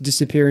just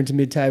disappear into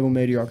mid-table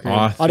mediocrity.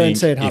 I don't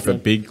see it If a happening.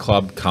 big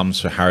club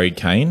comes for Harry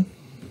Kane,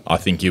 I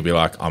think you'll be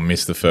like, I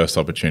missed the first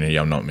opportunity.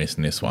 I'm not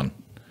missing this one.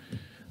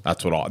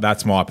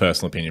 That's my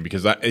personal opinion,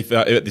 because if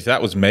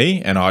that was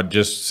me and I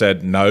just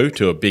said no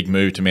to a big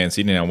move to Man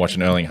City and I'm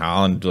watching Erling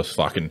Haaland just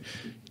fucking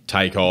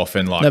take off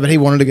and like No, but he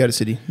wanted to go to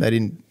City. They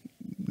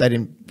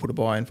didn't put a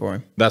buy in for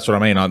him. that's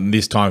what I mean.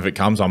 This time if it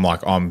comes, I'm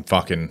like, I'm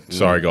fucking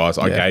sorry guys.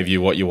 I Yeah. gave you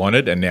what you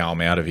wanted and now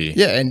I'm out of here.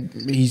 Yeah, and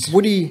he's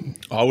Would he?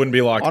 I wouldn't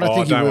be like, I don't oh,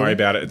 think he don't will. worry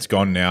about it. It's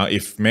gone now.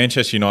 If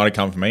Manchester United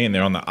come for me and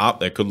they're on the up,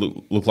 they could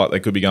look like they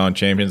could be going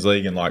Champions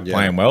League and like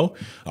playing well.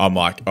 I'm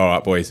like, all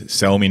right, boys,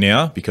 sell me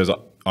now because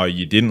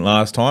you didn't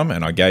last time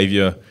and I gave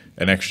you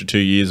an extra 2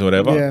 years or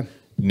whatever. Yeah.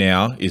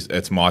 Now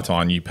it's my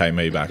time. You pay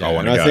me back. I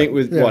want And to I go. think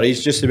with what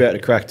he's just about to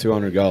crack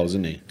 200 goals,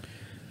 isn't he?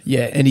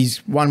 yeah, and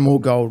he's one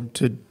more goal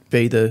to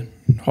be the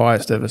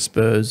highest ever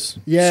Spurs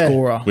Yeah.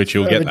 scorer. Which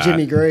he'll Over get that.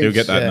 Jimmy Greaves. He'll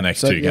get that in the next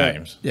So, two yeah.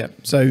 games. Yeah.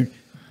 So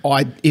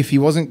if he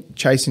wasn't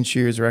chasing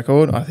Shearer's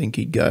record, I think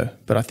he'd go.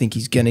 But I think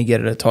he's going to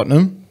get it at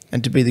Tottenham.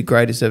 And to be the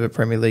greatest ever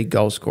Premier League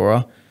goal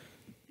scorer,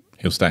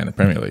 he'll stay in the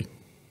Premier League.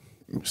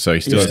 So he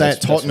still He'll stay has,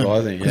 at Tottenham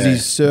what I think, because yeah.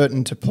 he's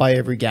certain to play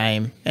every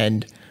game.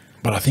 And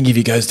but I think if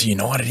he goes to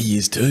United, he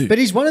is too. But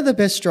he's one of the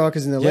best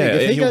strikers in the league. Yeah,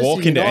 If he he'll goes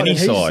walk to into United, any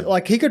he's- side.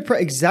 Like he could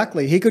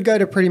exactly. He could go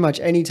to pretty much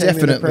any team in the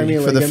definitely Premier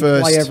for League the and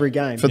first play every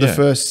game. for the Yeah.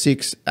 first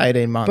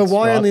 6-18 months. But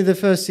why right? only the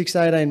first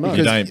 6-18 months?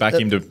 you don't back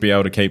him to be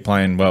able to keep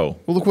playing well.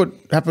 Well, look what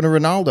happened to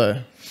Ronaldo.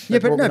 Yeah, They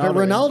but brought no, but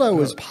in. Ronaldo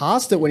was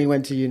past it when he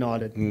went to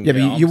United. Yeah,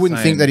 but Yeah, you I'm wouldn't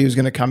saying- think that he was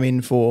going to come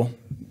in for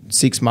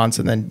 6 months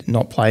and then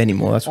not play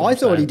anymore. That's what I I'm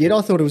thought he saying. did.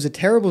 I thought it was a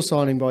terrible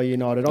signing by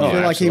United. I Oh,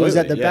 feel like he was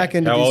at the absolutely, yeah. back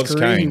end How of his old's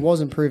career. He Kane?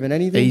 wasn't proving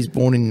anything. He's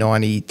born in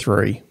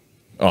 93.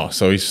 Oh,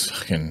 so he's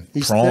fucking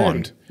He's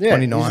primed. 30. Yeah,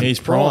 29. He's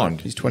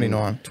primed. He's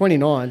 29.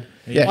 29.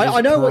 Yeah,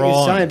 I know what you're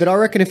primed. saying, but I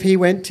reckon if he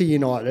went to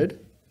United,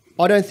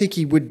 I don't think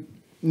he would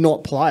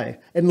not play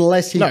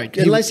unless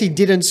he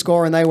didn't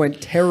score and they went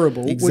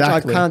terrible,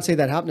 Exactly. which I can't see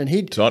that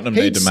happening. Tottenham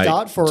he'd need to make.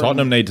 start for him.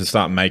 Tottenham need to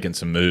start making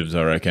some moves,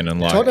 I reckon,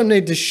 and like Tottenham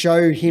need to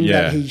show him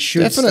Yeah. that he should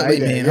Definitely, stay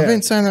there. man. yeah. I've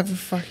been saying that for a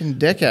fucking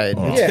decade.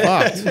 Oh.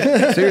 It's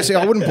fucked. Seriously,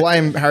 I wouldn't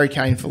blame Harry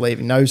Kane for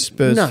leaving. No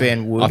Spurs No. I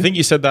fan would. think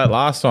you said that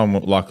last time,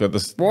 like at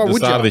the, Why the would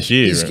start you? of this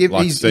year.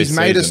 He's this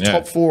made us season,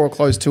 top 4 or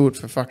close to it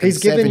for fucking He's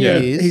given 7 you.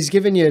 years. He's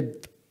given you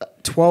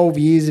 12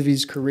 years of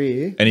his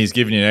career. and he's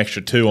giving you an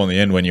extra 2 on the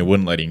end when you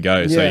wouldn't let him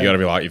go. So Yeah. you got to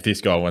be like, if this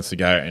guy wants to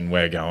go and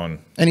we're going,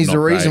 And he's not the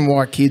reason great.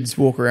 why kids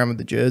walk around with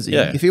the jersey.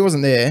 Yeah. If he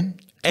wasn't there,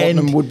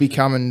 Tottenham would be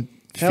coming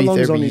How fifth long's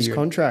every on his year.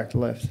 contract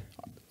left?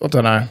 I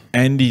don't know.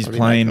 And he's Probably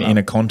playing make it in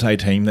a Conte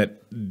team that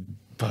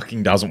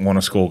fucking doesn't want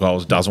to score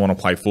goals, doesn't want to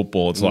play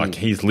football. It's like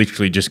he's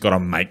literally just got to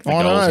make the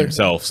I goals know.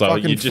 himself. So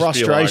Fucking you just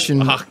frustration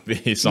be like, fuck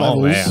this, I'm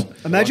levels.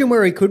 out. Imagine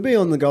where he could be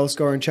on the goal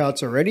scoring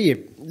charts already. If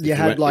you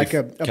had went- like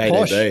if a KDB.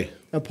 Posh.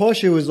 A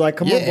Posh who was like,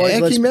 come on, Yeah, boys,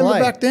 can let's you remember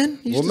play. back then?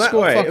 He used to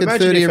score Wait, fucking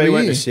imagine 30 if he every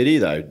went year. to City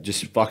though,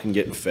 just fucking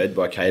getting fed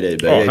by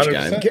KDB Oh, each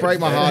 100%. game. Break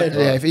my heart.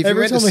 Yeah, if he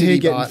Every went to time I City, hear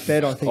getting but-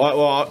 fed, I think. I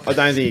don't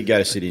think he'd go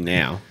to City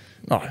now.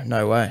 Oh,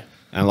 no way.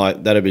 And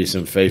like that'd be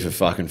some FIFA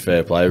fucking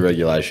fair play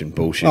regulation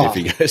bullshit Oh. if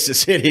he goes to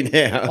City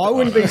now. I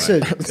wouldn't be so.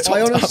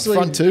 I Up honestly.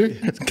 front too.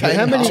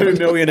 How many- 2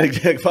 million a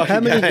fucking How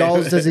many game.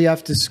 goals does he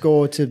have to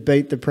score to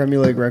beat the Premier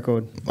League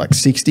record? Like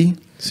 60.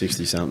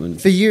 60 something.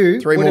 For you,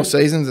 3 would more it,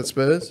 seasons at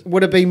Spurs.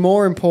 would it be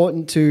more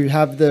important to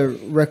have the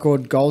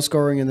record goal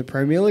scoring in the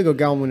Premier League or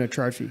go and win a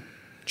trophy?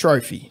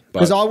 Trophy.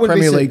 Because I wouldn't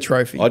Premier be League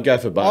trophy. I'd go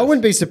for both. I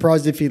wouldn't be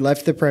surprised if he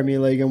left the Premier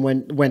League and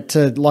went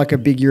to like a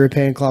big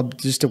European club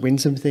just to win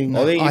some things.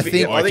 I think I if,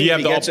 think- I think you if have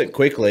he the gets it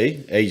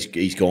quickly,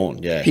 he's gone.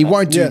 Yeah. He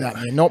won't do Yeah. that,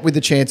 man. Not with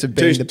the chance of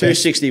being the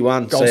best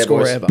 261 goal see ya,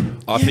 scorer boys. ever.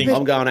 I think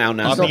I'm going Al I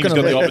Nassr. think he's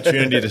gonna got the be-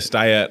 opportunity to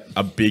stay at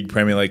a big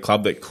Premier League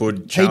club that could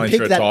He'd challenge for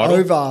pick a that title.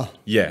 over.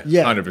 Yeah,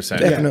 Yeah. 100%.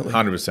 Definitely.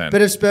 100%.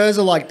 But if Spurs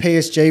are like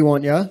PSG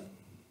want you,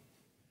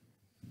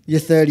 you're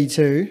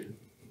 32.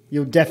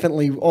 You'll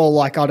definitely, or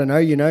like I don't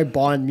know,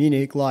 Bayern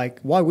Munich.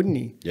 Like, why wouldn't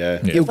he? Yeah.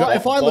 If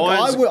I look,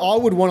 Bayern's- I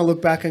would want to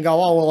look back and go,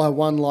 oh well, I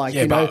won like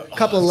a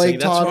couple of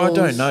league that's what titles.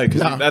 I don't know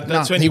because No,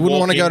 that's no, when he you wouldn't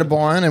walk want to go in- to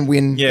Bayern and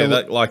win Yeah,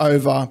 that, like-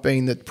 over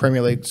being the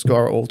Premier League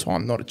scorer all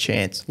time. Not a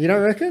chance. You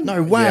don't reckon?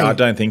 No way. Yeah, I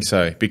don't think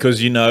so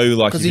because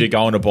like 'Cause if you're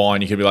going to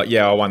Bayern, you could be like,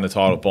 yeah, I won the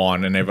title at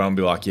Bayern, and everyone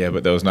would be like, yeah,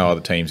 but there was no other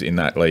teams in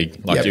that league.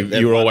 Like Yeah,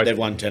 you were always they've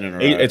won 10 in a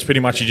row. It's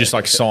pretty much you just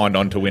like signed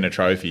on to win a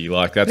trophy.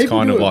 Like that's People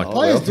kind do of it. like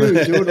Players do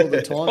it all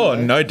the time. Oh,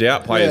 though. no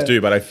doubt players Yeah.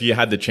 do, but if you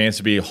had the chance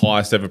to be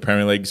highest ever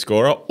Premier League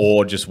scorer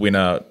or just win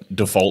a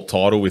default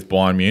title with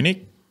Bayern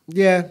Munich,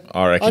 Yeah,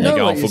 I reckon know you're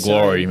going what for you're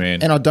glory, saying.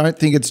 man. And I don't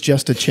think it's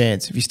just a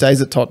chance. If he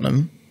stays at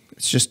Tottenham,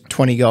 it's just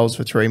 20 goals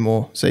for 3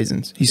 more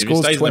seasons. He If he scores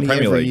stays in 20 the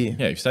Premier every League, year.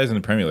 yeah, if he stays in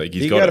the Premier League,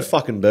 he's You got go to it.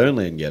 fucking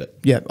Burnley and get it.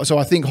 Yeah, so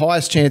I think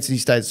highest chance he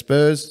stays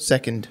Spurs.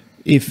 Second,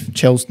 if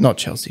Chelsea, not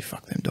Chelsea,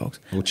 fuck them dogs.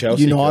 Well,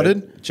 Chelsea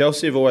United could.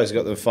 Chelsea have always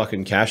got the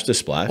fucking cash to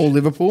splash. or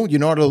Liverpool.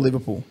 United or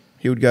Liverpool.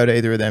 He would go to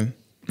either of them.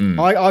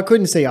 I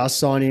couldn't see us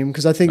signing him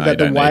because I think No, that you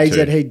the don't need wage to.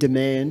 that he'd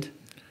demand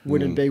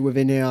wouldn't be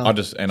within our. I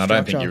don't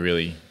think structure. you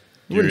really.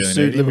 You Wouldn't really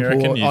suit need him, you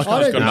Liverpool. reckon? You I just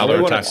don't got know. another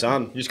We want a attack.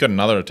 son. You just got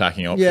another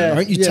attacking option. Yeah.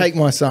 Don't you take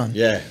my son?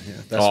 Yeah,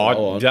 that's Oh, what I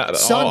want. I would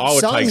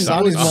take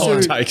Son. would I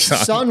would suit- take Son.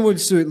 Son would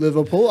suit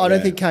Liverpool. I don't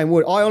Yeah. think Kane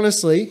would.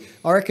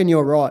 I reckon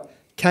you're right.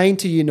 Kane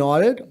to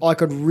United, I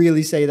could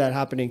really see that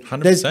happening.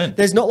 100%.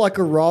 There's not like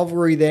a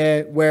rivalry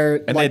there where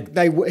And like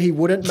he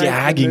wouldn't make the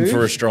gagging move.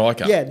 for a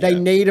striker. Yeah, they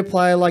need a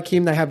player like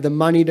him. They have the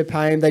money to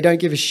pay him. They don't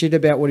give a shit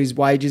about what his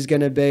wage is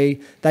going to be.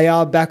 They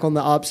are back on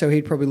the up, so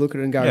he'd probably look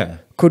at it and go, Yeah.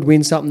 could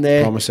win something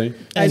there. Promising.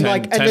 And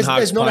Ten there's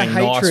Hag's not a playing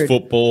nice hatred.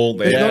 football.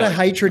 There's Yeah. not a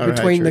hatred No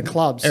between hatred. the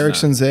clubs.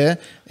 Ericsson's there.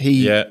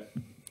 He Yeah.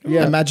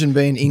 Yeah. imagine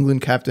being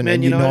England captain Man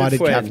and United United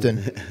friend.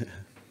 captain.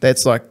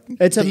 That's like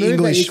It's a the move that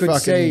English you could fucking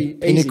see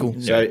pinnacle.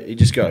 easy. So you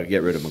just got to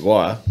get rid of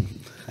Maguire.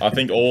 I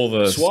think all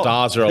the Swap.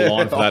 stars are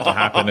aligned for that to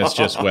happen. It's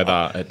just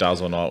whether it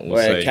does or not. We'll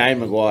Where see. Kane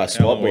Maguire How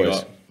swap long we boys.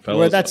 got, fellas?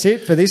 Well, that's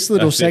it for this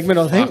little That's it. segment,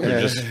 I think. Fuck,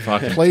 we just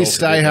fucking Please talked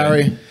stay, a bit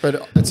Harry,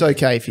 but it's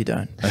okay if you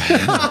don't.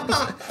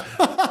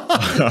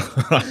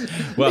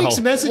 Well,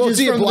 Mixed messages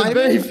do you from the blame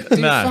him? beef. Do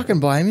you No. fucking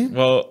blame him?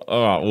 well,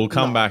 all right. We'll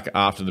come back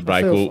after the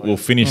break. feel We'll, fine. we'll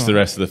finish the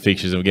rest of the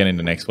fixtures and we'll get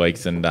into next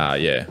week's. And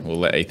yeah, we'll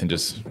let Ethan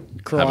just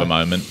Cry. have a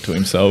moment to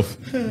himself.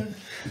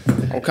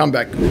 I'll come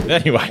back.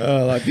 Anyway,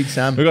 Like Big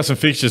Sam. we've got some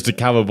fixtures to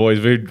cover, boys.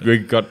 We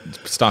got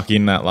stuck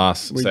in that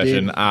last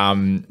session.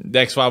 did.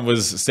 Next one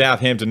was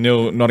Southampton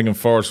 0, Nottingham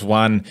Forest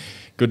 1.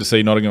 Good to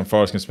see Nottingham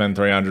Forest can spend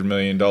 $300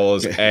 million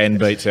and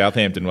beat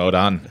Southampton. Well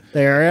done.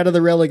 They're out of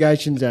the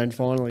relegation zone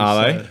finally.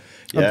 Are they?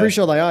 I'm Yeah. pretty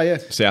sure they are. Yeah,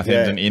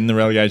 Southampton in the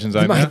relegation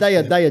zone now? mate, they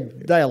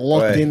are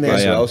locked in there. Guess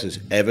They who are. else is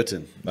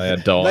Everton? They are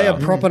dire. They are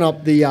propping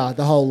up the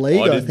whole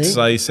league. I I did think.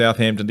 say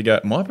Southampton to go.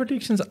 My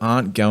predictions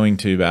aren't going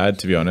too bad,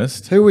 to be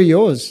honest. Who were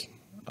yours?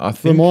 I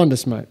think Remind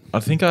us, mate. I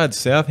had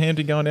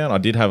Southampton going down. I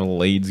did have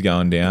Leeds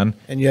going down,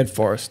 And you had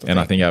Forest. and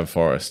I think I have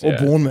Forest. Or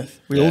Yeah.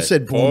 Bournemouth. We all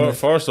said Bournemouth.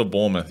 Forest or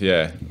Bournemouth,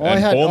 yeah. I And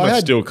had- Bournemouth I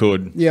had- still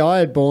could. Yeah, I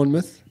had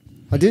Bournemouth.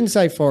 I didn't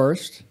say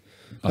Forest.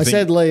 I think-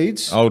 said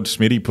Leeds. Old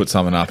Smitty put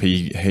something up.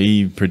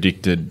 He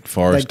predicted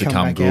Forest They'd to come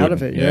come back good. out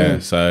of it, yeah.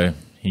 So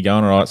he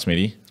going all right,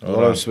 Smitty. A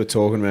lot of us were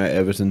talking about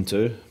Everton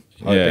too.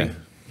 Yeah, Hoping.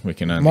 we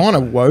can. Only, Mine are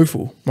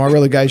woeful. My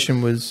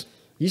relegation was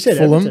You said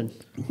Fulham. Everton.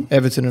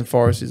 Everton and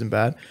Forest isn't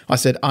bad. I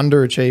said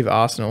underachieve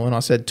Arsenal, and I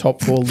said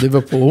top 4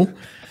 Liverpool.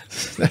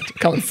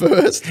 Coming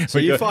first. So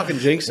you fucking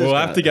jinxed us. We'll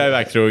have mate. to go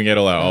back through and get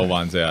all our old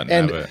ones out. And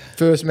And have it.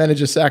 first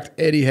manager sacked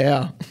Eddie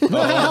Howe. Oh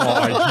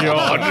my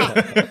god,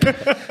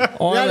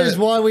 That is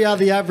why we are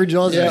the average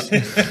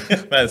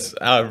Aussies. that's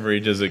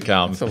average as it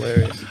comes.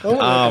 hilarious. Oh,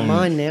 look at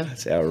mine now.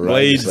 It's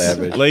outrageous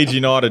average. Leeds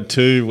United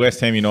 2, West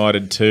Ham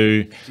United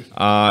 2.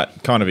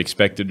 Kind of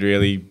expected,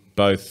 really.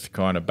 Both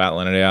kind of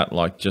battling it out,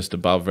 like just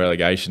above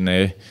relegation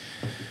there.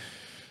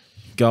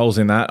 Goals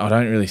in that, I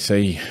don't really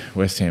see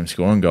West Ham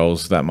scoring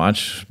goals that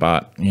much,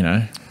 but you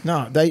know,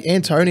 No,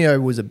 Antonio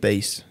was a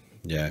beast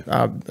Yeah.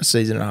 a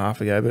season and a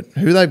half ago, but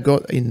who they've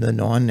got in the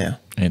 9 now?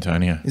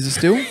 Antonio. Is it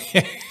still?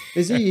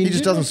 Is he?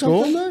 just doesn't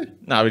score? Though?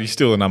 No, but he's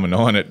still the number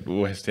 9 at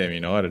West Ham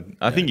United.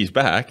 I think he's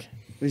back.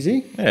 Is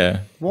he? Yeah,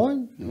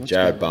 Why?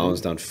 Jared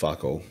Bowen's done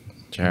fuck all.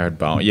 Jared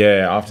Bowen.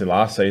 Yeah, after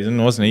last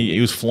season, wasn't he?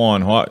 He was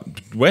flying high.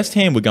 West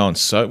Ham were going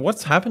so.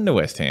 What's happened to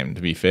West Ham?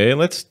 To be fair,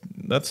 that's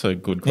a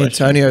good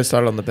question. Antonio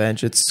started on the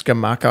bench. It's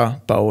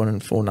Skamaka, Bowen,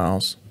 and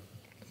Fornals.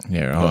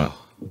 Yeah, right.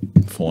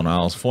 Four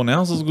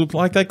nails is a good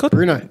like they could.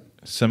 Bruno.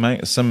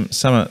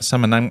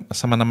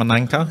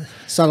 Samananka.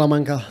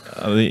 Salamanca.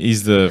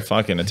 He's the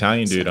fucking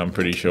Italian dude, I'm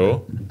pretty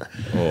sure.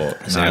 Or no,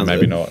 Sounds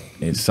maybe it. not.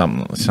 It's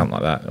something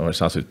like that. Or it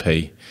starts with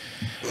P.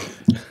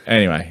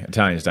 Anyway,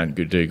 Italians don't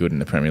do good in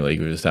the Premier League.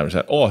 We've established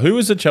that. Oh, who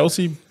was the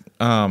Chelsea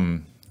guy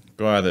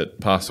that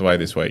passed away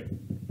this week?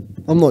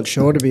 I'm not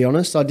sure, to be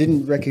honest. I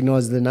didn't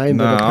recognise the name.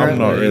 No, but I'm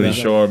apparently not really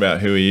sure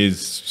about who he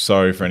is.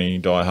 Sorry for any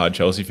diehard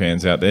Chelsea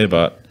fans out there,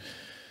 but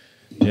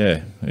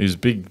yeah, he was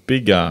big.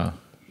 There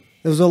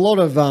was a lot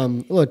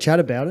of chat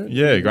about it.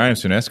 Yeah, Graham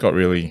Souness got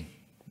really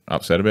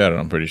upset about it,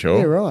 I'm pretty sure.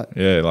 Yeah, right.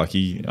 Yeah, like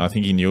I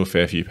think he knew a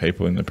fair few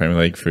people in the Premier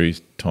League through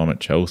his time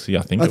at Chelsea.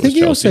 I think I it think was he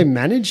Chelsea. also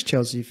managed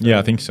Chelsea for Yeah,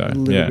 I think so. a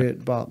little Yeah.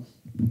 bit, but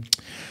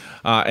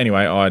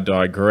Anyway, I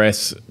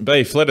digress.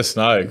 Beef, let us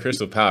know.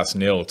 Crystal Palace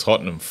 0,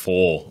 Tottenham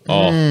 4.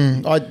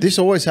 Oh, This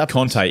always happens.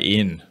 Conte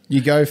in.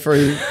 You go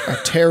through a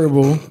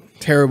terrible,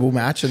 terrible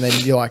match, and then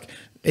you're like,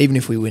 even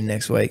if we win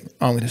next week,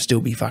 I'm going to still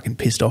be fucking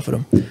pissed off at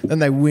them. Then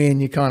they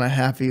win, you're kind of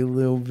happy a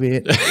little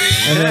bit.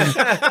 And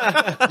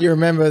then you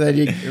remember that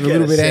you're a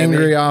little bit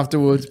angry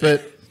afterwards.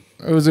 But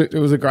it was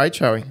a great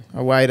showing.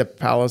 Away to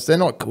Palace. They're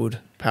not good.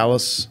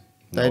 Palace.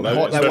 They won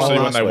Especially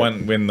when last they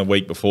week. win the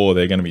week before,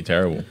 they're going to be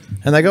terrible.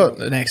 And they got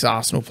an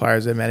ex-Arsenal player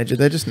as their manager.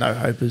 They're just no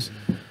hopers.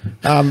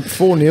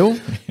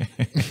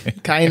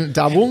 4-0. Kane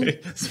double.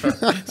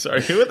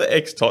 Sorry, who are the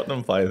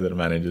ex-Tottenham players that are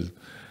managers?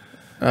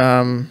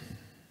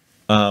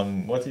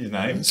 What's his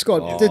name?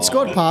 Scott did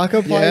Scott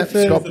Parker play Yeah,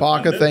 for Scott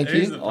Parker, thank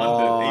Who's you. the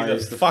pundit?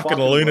 He's a fucking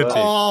lunatic.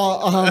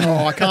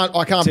 Oh, I can't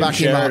Tim back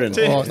him Sheridan. up.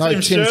 Oh, no,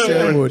 Tim Tim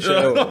Sherwood.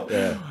 Sherwood.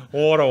 Yeah.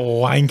 What a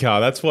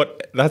wanker.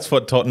 That's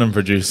what Tottenham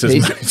produces.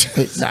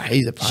 He's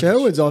a punch.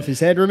 Sherwood's off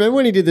his head. Remember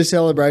when he did the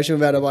celebration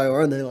with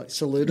Adebayor and they like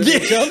saluted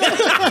each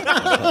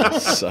other?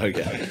 So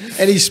good.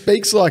 And he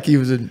speaks like he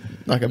was a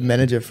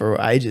manager for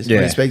ages. Yeah.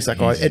 When he speaks like,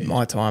 at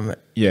my time,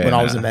 when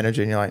I was a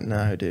manager, and you're like,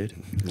 no, dude.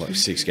 Like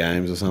 6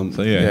 games or something.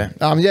 So, yeah.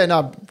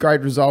 No, great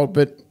result,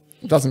 but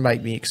it doesn't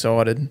make me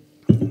excited.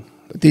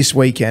 This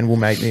weekend will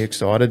make me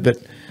excited, but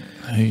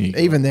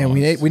even then,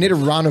 we need a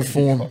run of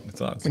form.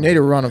 It's We need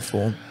a run of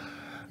form.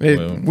 We need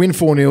to win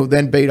 4-0,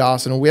 then beat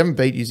Arsenal. We haven't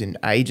beat you in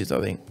ages,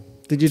 I think.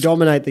 Did you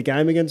dominate the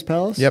game against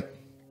Palace? Yep.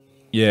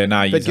 Yeah,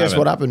 no, you But guess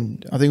what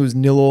happened? I think it was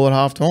 0-0 at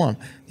half time.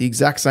 The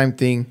exact same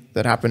thing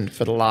that happened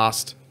for the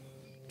last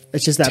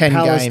It's just that 10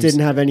 Palace games didn't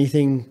have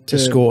anything to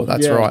score.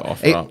 That's right.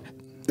 Offer up.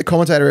 The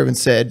commentator even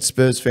said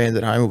Spurs fans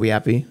at home will be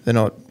happy. They're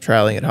not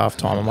trailing at half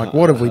time. I'm like,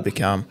 what have we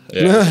become?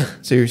 Yeah.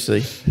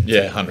 Seriously.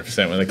 Yeah,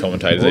 100% when the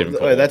commentators even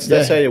call Well, it.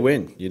 that's how you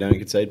win. You don't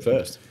concede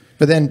first.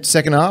 But then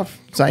second half,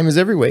 same as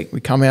every week.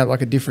 We come out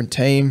like a different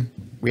team.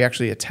 We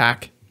actually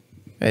attack.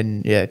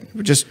 And yeah,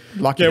 we're just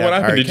lucky. Yeah, to what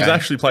have happened? Harry Did you Kane.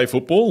 actually play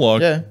football?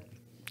 Like, Yeah.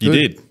 you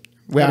Good. did.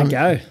 We, How'd it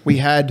go? we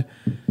had,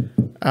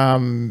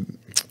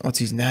 what's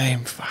his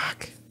name?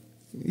 Fuck.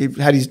 He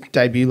had his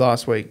debut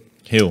last week.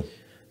 Hill.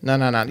 No.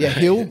 Yeah,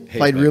 Hill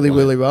played really,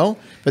 really well.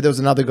 But there was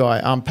another guy,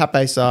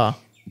 Pape Sarr.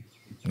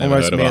 Never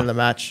almost heard of man her. of the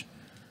match.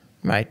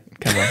 Mate,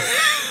 come on.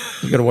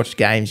 You got to watch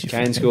games.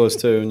 Kane scores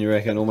 2 and you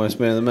reckon almost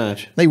man of the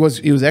match. He was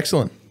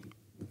excellent.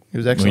 He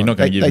was Well, excellent. you're not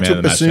going to give they man took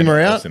of the match to anyone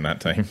Basuma else out. in that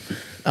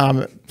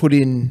team. Put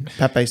in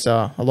Pape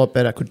Sarr, a lot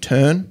better. Could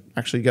turn.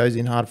 Actually goes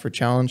in hard for a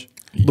challenge.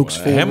 Looks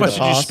forward. How with much the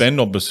did you pass. spend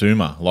on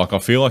Basuma? Like, I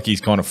feel like he's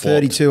kind of flopped.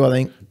 32, I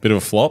think. Bit of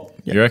a flop,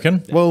 you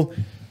reckon? Well,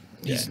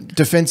 he's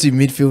defensive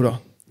midfielder.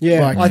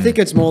 Yeah, Like- I think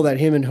it's more that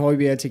him and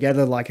Højbjerg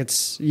together, like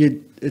it's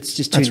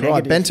just too That's right.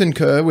 negative. Benton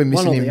Kerr, we're One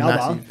missing or him the other.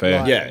 massive. Fair.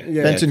 Like,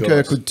 Yeah. Benton of Kerr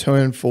course. could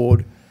turn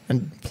forward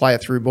and play a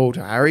through ball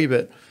to Harry,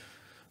 but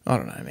I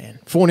don't know, man.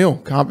 4-0.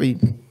 Can't be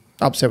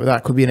upset with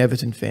that. Could be an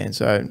Everton fan.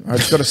 So I've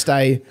just got to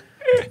stay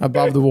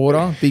above the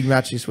water. Big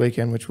match this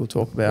weekend, which we'll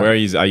talk about. Are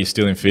you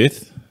still in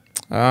 5th?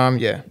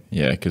 Yeah.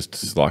 Yeah, because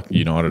it's like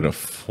United are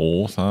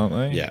 4th, aren't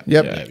they? Yeah.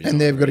 Yep. Yeah.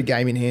 And they've got a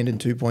game in hand and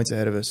 2 points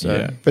ahead of us. So,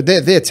 Yeah. but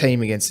their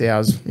team against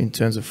ours in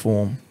terms of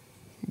form,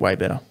 way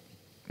better.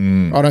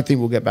 I don't think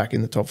we'll get back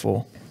in the top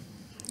 4.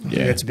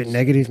 Yeah. It's a bit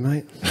negative,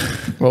 mate.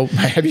 Well,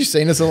 have you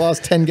seen us the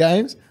last 10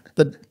 games?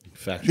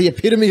 Factual. The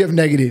epitome of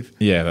negative.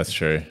 Yeah, that's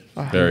true.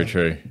 Very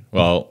true.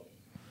 Well,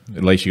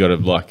 at least you got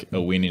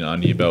a win in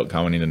under your belt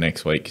coming into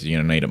next week because you're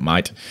going to need it,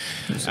 mate.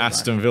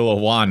 Aston Villa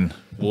 1,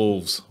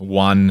 Wolves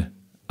 1.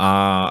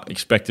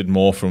 Expected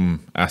more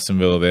from Aston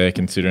Villa there,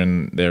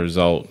 considering their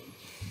result.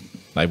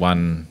 They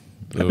won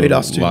They beat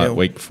us 2-0.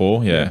 week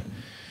before, yeah,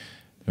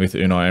 with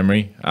Unai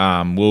Emery.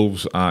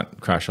 Wolves aren't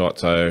crash hot,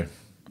 so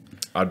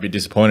I'd be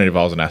disappointed if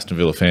I was an Aston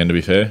Villa fan, to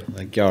be fair.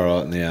 They go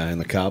all right in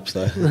the cups,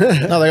 though.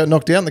 No, they got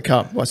knocked out in the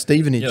cup by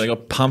Stevenage. Yeah, they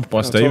got pumped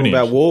by Talking Stevenage.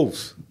 about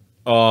Wolves.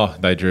 Oh,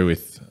 they drew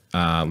with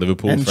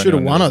Liverpool. and for should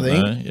have anyone won, I that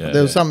think. doesn't know. Yeah.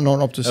 There was something not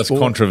up to That's sport.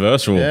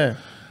 controversial. Yeah.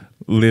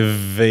 Live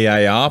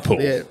VAR pool.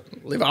 Yeah.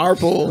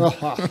 Liverpool.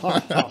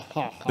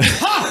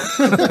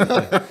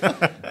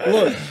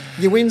 Look,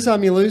 you win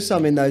some, you lose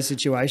some in those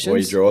situations. Or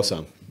you draw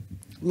some.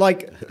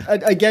 Like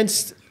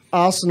against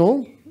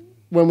Arsenal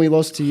when we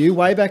lost to you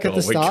way back at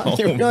the Oh, we're start.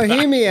 going No,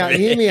 hear me out.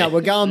 Hear me out.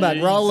 We're going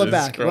back. Roll it Jesus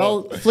back. Christ.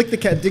 Roll. Flick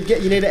the.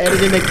 You need to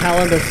edit in the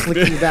calendar.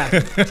 Flicking back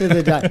to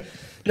the day.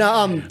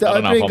 No, the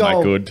I don't know opening if I'm that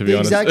goal. good, to be the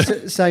honest.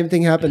 exact same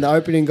thing happened. The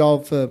opening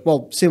goal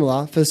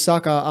similar for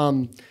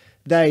Saka.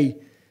 They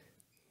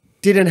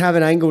didn't have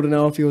an angle to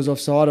know if he was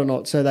offside or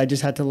not, so they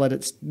just had to let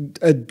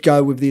it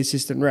go with the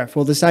assistant ref.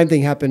 Well, the same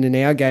thing happened in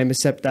our game,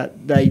 except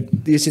that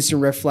the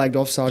assistant ref flagged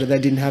offside and they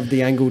didn't have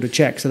the angle to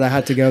check, so they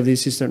had to go with the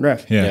assistant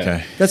ref. Yeah, Yeah.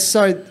 okay. That's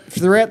so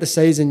throughout the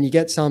season, you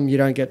get some, you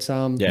don't get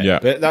some. Yeah. Yeah.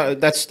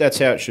 But that's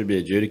how it should be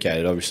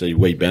adjudicated. Obviously,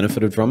 we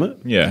benefited from it.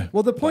 Yeah.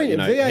 Well, the point You of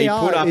know, VAR he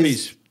put up is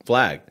his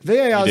flag. VAR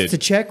He is did. to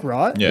check,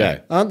 right?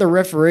 Yeah. Aren't the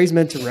referees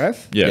meant to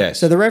ref? Yeah. Yes.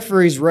 So the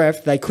referees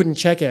ref, they couldn't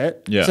check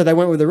it, Yeah. so they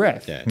went with the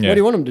ref. Yeah. What do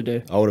you want them to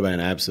do? I would have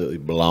been absolutely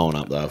blown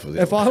up though.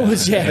 If I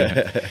was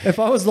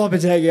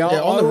Lopetegui, on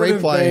I the would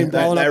have replay, been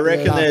blown They up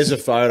reckon the arse. there's a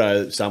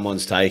photo that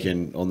someone's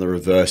taken on the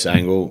reverse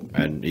angle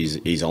and he's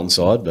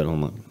onside, but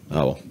I'm like,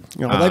 oh well.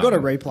 No, they got a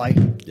replay.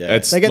 Yeah.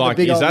 It's They get the like,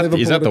 big is old that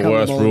Liverpool the to come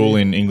worst along rule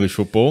with. in English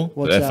football?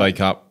 What's the that? FA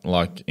Cup,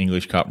 like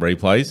English Cup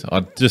replays?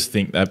 I just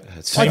think that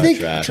I think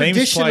trash. teams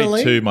play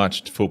traditionally, too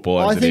much football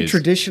as I it think is.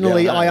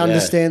 traditionally Yeah, I yeah.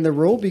 understand the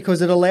rule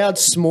because it allowed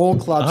small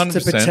clubs to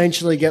 100%.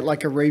 potentially get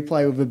like a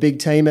replay with a big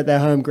team at their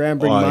home ground,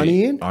 bring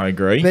money in. I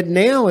agree. But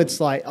now it's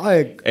like,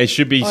 It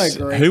should be. I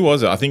agree. Who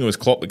was it? I think it was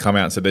Klopp that come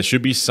out and said there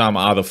should be some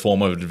other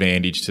form of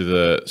advantage to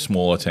the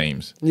smaller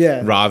teams.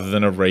 Yeah. Rather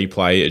than a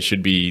replay, it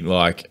should be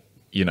like,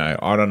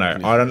 I don't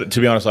know. To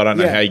be honest, I don't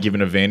know Yeah. how you give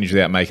an advantage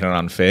without making it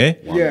unfair.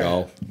 One Yeah.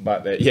 goal.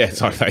 But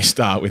it's like they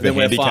start with Then a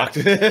we're handicap.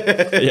 fucked.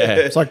 Yeah.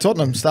 It's like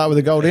Tottenham, start with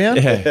a goal down.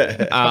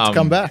 Yeah. Have to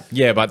come back.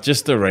 Yeah, but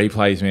just the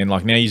replays, man.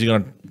 Like now you're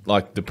going to,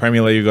 like the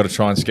Premier League, you've got to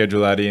try and schedule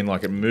that in.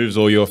 Like it moves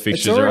all your it's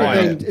fixtures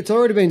around.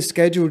 already been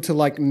scheduled to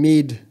like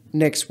mid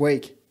next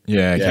week.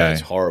 Yeah, okay. Yeah,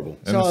 it's horrible.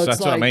 And So that's it's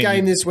what I like mean.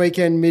 game this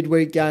weekend,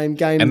 midweek game.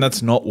 And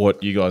that's not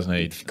what you guys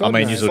need. God, I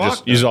mean, no.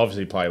 you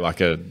obviously play like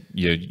your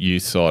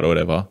youth side or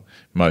whatever,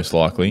 most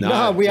likely.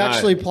 No, we no.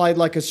 actually played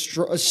like a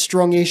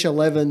strongish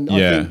 11, I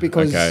Yeah, think,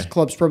 because okay.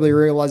 clubs probably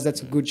realised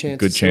that's a good chance.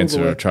 Good chance of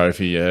silver a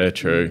trophy. Yeah,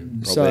 true.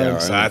 So, Probably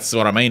So that's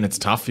what I mean. It's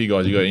tough for you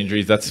guys. You got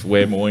injuries. That's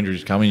where more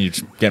injuries come in. You're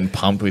just getting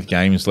pumped with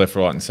games left,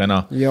 right, and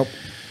centre. Yep.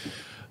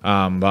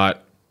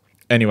 But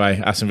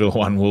anyway, Aston Villa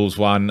 1, Wolves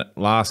 1.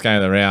 Last game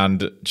of the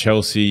round,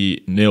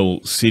 Chelsea 0,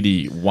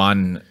 City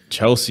 1.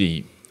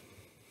 Chelsea,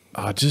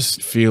 I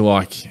just feel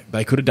like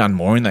they could have done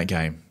more in that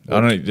game. I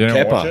don't know. Did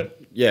anyone watch Kepa.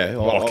 it? Yeah.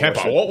 Oh,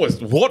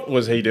 Kepa, what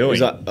was he doing? Was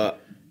that,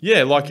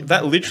 Yeah, like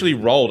that literally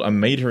rolled a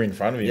meter in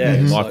front of him. Yeah, Like,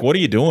 it's like- what are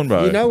you doing,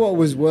 bro? You know what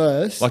was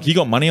worse? like you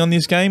got money on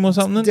this game or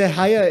something? De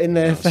Gea in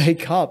the FA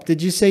Cup.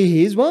 Did you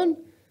see his one?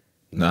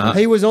 Nah.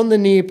 He was on the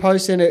near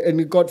post and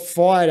it got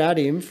fired at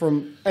him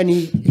and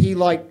he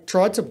like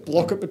tried to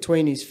block it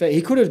between his feet.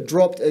 He could have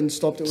dropped and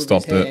stopped it with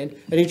Stopped his it. hand,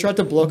 and he tried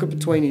to block it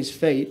between his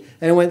feet,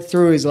 and it went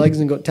through his legs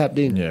and got tapped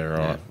in. Yeah,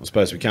 right. I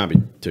suppose we can't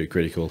be too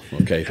critical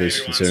of keepers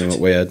considering what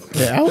we had.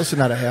 Yeah, Allison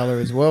had a howler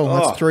as well.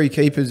 That's 3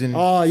 keepers in.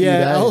 Oh a few yeah,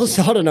 days.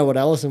 Allison, I don't know what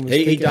Allison was.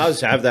 He thinking. does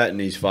have that in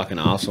his fucking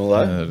arsenal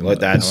though. Like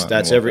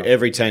that's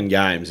every 10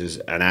 games is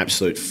an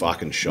absolute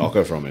fucking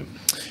shocker from him.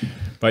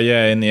 But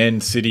yeah, in the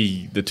end,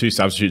 City, the two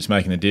substitutes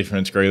making the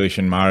difference. Grealish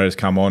and Mahrez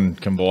come on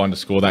combined to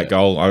score that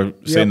goal. I've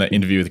seen that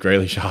interview with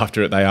Grealish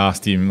after it. They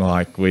asked him,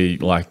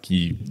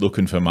 you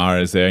looking for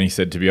Mahrez there? And he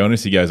said, to be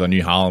honest, he goes, I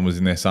knew Haaland was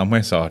in there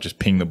somewhere, so I just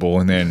pinged the ball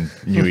in there and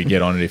knew he'd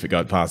get on it if it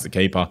got past the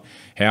keeper.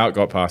 How it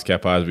got past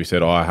Kepa, as we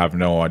said, I have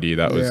no idea.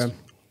 That was,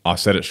 I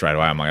said it straight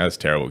away. I'm like, that's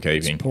terrible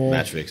keeping.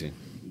 Match fixing.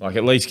 Like,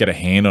 at least get a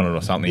hand on it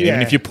or something. Yeah.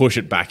 Even if you push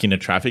it back into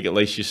traffic, at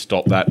least you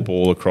stop that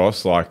ball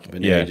across. Like,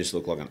 But you just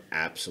look like an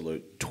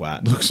absolute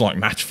twat. looks like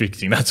match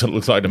fixing. That's what it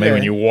looks like to me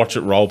when you watch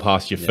it roll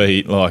past your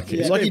feet. Like,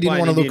 It's like he didn't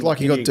want to look like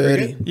he got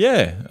dirty.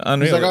 yeah,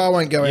 unreal. He's like, I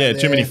won't go out Yeah,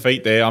 there. too many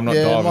feet there. I'm not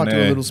Yeah, diving might do a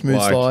there. little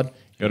smooth slide.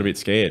 Got a bit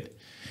scared.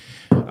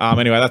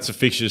 Anyway, that's the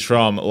fixtures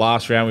from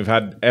last round. We've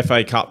had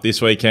FA Cup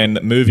this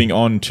weekend. Moving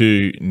on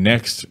to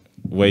next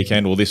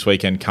weekend, or this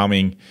weekend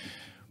coming,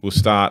 we'll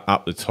start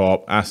up the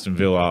top. Aston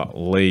Villa,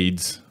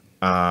 Leeds.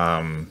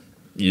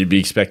 You'd be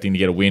expecting to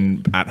get a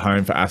win at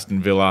home for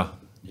Aston Villa.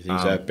 You think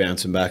so?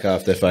 Bouncing back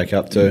after FA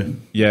Cup too?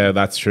 Yeah,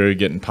 that's true.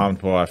 Getting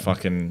pumped by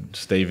fucking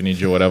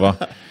Stevenage or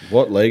whatever.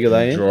 What league are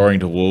they in? Drawing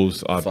to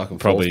Wolves. I Fucking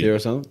probably fourth tier or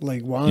something?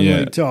 League One, Yeah.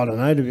 League Two. I don't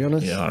know, to be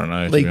honest. Yeah, I don't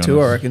know. to League be 2,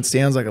 I honest. reckon,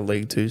 sounds like a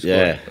League 2 squad.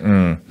 Yeah.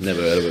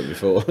 Never heard of it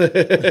before.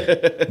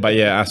 But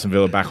yeah, Aston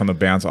Villa back on the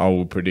bounce. I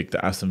will predict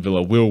that Aston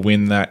Villa will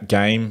win that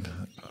game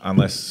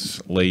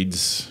unless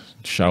Leeds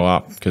show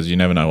up, because you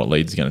never know what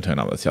Leeds is going to turn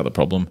up. That's the other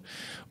problem.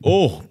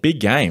 Oh, big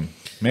game.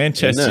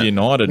 Manchester Isn't it?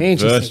 United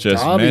Manchester versus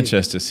just derby.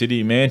 Manchester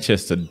City.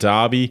 Manchester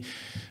derby.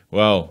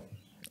 Well,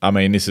 I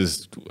mean, this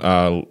is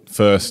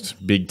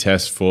first big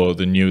test for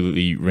the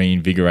newly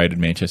reinvigorated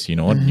Manchester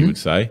United, you would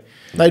say.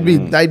 They'd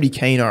be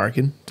keen, I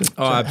reckon. To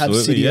have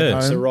absolutely, City at yeah.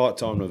 It's the home. right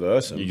time to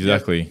verse them.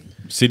 Exactly.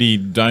 City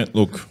don't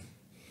look...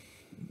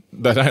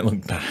 They don't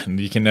look bad.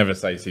 You can never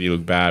say City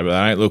look bad, but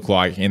they don't look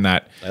like in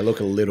that They look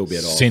a little bit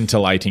off.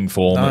 scintillating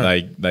form No.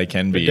 that they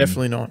can be in.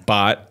 definitely not.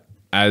 But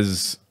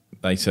as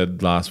they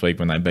said last week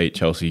when they beat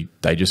Chelsea,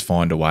 they just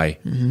find a way.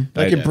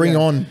 They could bring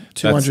on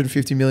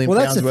 250 million Well,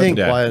 that's pounds the worth thing.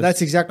 of players.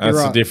 That's exactly That's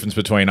right. the difference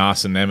between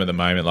us and them at the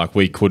moment. Like,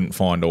 we couldn't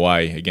find a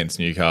way against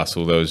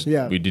Newcastle.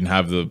 We didn't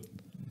have the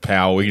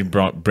power. We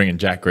could bring in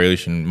Jack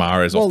Grealish and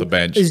Mahrez off the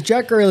bench. Is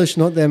Jack Grealish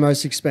not their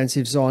most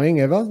expensive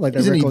signing ever? Like their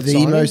Isn't he record the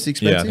signing? most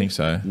expensive? Yeah, I think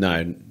so.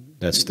 No,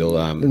 that's still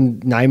And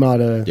Neymar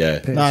to Yeah.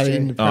 PSG. No,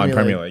 in the Oh, in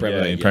Premier League. League. Premier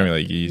Yeah, League, in yeah. Premier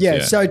League. He is,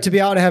 Yeah, so to be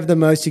able to have the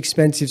most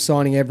expensive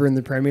signing ever in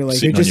the Premier League,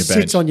 Sitting who on just your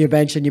bench. sits on your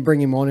bench and you bring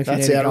him on if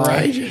That's you need a guy.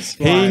 outrageous.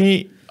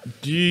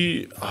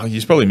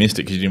 You probably missed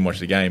it because you didn't watch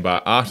the game,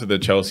 but after the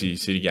Chelsea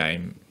City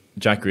game,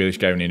 Jack Grealish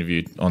gave an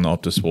interview on the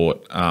Opta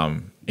Sport.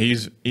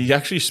 He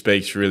actually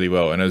speaks really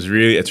well, and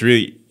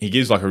he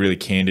gives like a really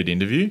candid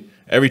interview.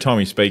 Every time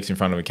he speaks in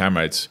front of a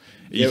camera,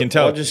 you can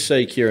tell. I just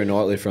see Keira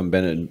Knightley from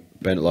Bennett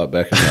like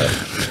Beckham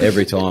though.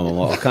 Every time I'm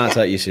like, I can't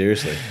take you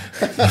seriously.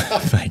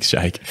 Thanks,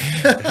 Jake.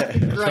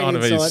 Trying to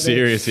be insight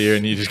serious here,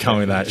 and you just come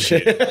with that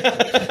shit.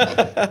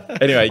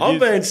 Anyway, I'm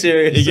being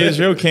serious. He gives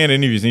real candid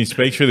interviews, and he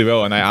speaks really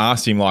well. And they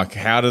asked him, like,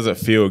 how does it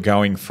feel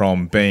going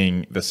from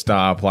being the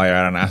star player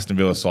at an Aston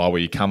Villa side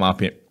where you come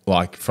up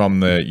from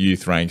the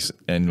youth ranks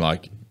and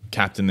like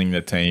captaining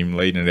the team,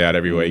 leading it out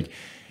every week,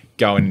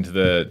 going into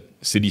the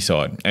City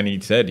side? And he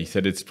said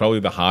it's probably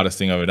the hardest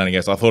thing I've ever done. He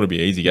goes, I thought it'd be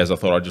easy, guys. I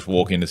thought I'd just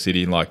walk into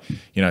City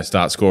and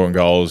start scoring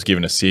goals, give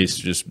an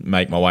assist, just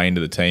make my way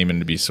into the team and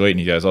it'd be sweet. And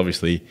he goes,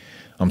 obviously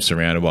I'm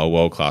surrounded by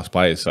world-class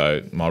players,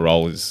 so my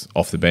role is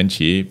off the bench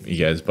here. He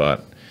goes,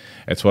 but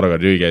it's what I got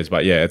to do. He goes,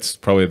 but yeah, it's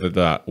probably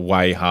the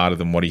way harder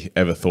than what he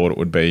ever thought it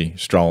would be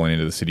strolling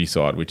into the City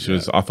side, which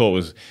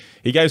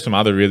he gave some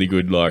other really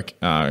good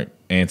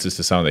answers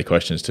to some of their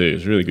questions too. It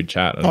was a really good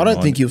chat. I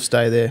don't think he'll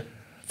stay there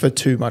for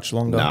too much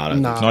longer. No, I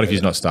don't think not if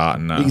he's not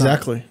starting. No.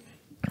 Exactly.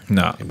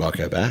 No. he might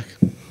go back.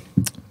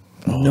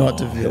 Not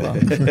to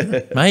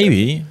Villa.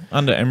 Maybe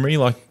under Emery,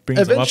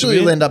 brings Eventually,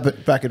 them he'll up a bit. end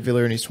up back at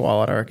Villa in his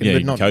twilight, I reckon. Yeah, but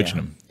you're not coaching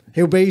now. him.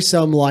 He'll be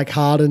some like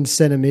hardened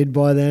centre mid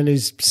by then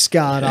who's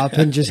scarred up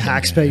and just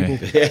hacks people.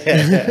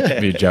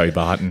 Be Joey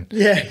Barton.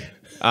 Yeah.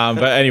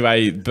 But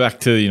anyway,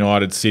 back to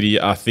United City.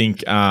 I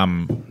think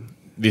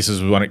this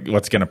is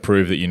what's going to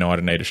prove that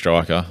United need a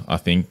striker. I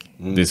think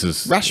this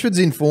is Rashford's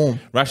in form.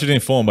 Rashford's in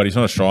form, but he's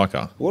not a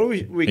striker. What do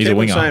we He's keep a on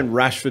winger. saying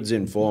Rashford's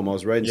in form. I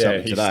was reading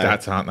something his today.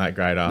 stats aren't that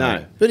great, are No,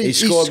 they? But he he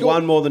scored scored-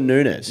 one more than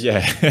Nunes.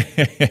 Yeah.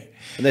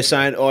 And they're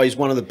saying, he's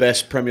one of the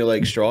best Premier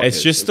League strikers.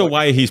 It's just the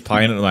way he's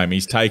playing at the moment.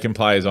 He's taking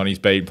players on his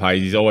beat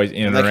plays. He's always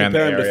in and And they around the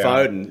compare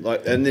him area. to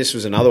Foden. And this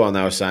was another one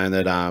they were saying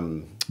that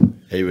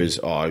he was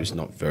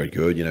not very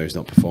good. He's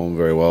not performing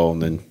very well.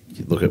 And then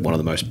you look at one of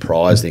the most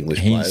prized English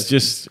He's players.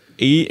 just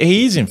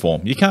he is in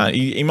form. You can't.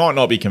 He might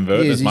not be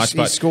converting He is. as much, He's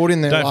but scored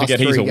in their don't last forget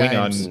he's a 3 winger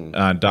games.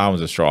 and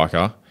Darwin's a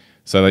striker.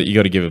 So that you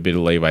got to give a bit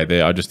of leeway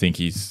there. I just think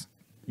he's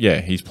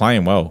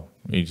playing well.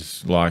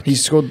 He's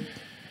scored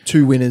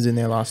 2 winners in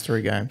their last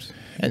 3 games,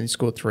 and he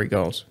scored 3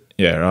 goals.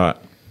 Yeah, right.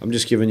 I'm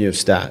just giving you a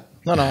stat.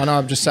 No,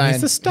 I'm just saying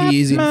He's the stat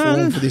he is in man.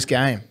 form for this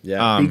game.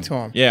 Yeah. Big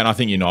time. Yeah, and I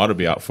think United will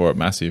be up for it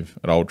massive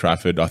at Old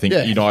Trafford. I think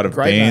Yeah, United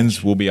great fans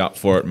match. will be up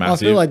for it I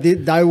massive. feel like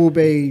they will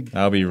be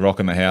They'll be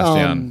rocking the house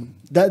down.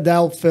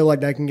 they'll feel like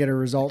they can get a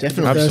result.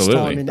 Definitely. For the first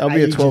Absolutely. time in They'll be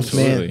a ages. 12th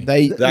man. Absolutely.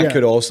 They That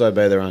could also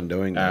be their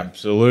undoing. though.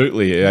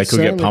 Absolutely. They could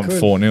get Certainly pumped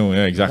could. 4-0.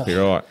 Yeah, exactly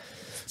right.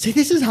 See,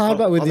 this is hard,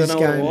 but with I this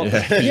don't know game. what I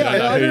want. Yeah,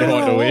 I who don't you know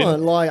want to what I win.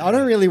 want. Like, I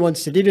don't really want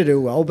City to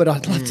do well, but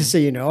I'd like to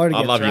see United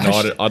I'd get love thrashed.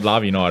 United. I'd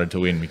love United to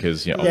win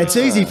because Yeah, it's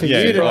easy for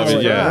you to know.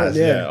 obviously, Right?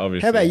 yeah,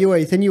 obviously. How about you,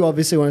 Ethan? You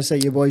obviously want to see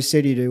your boys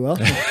City do well.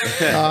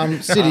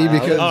 City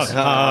because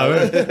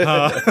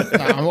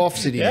I'm off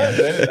City. Yeah,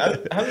 there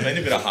hasn't been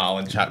a bit of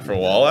Haaland chat for a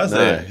while, has No,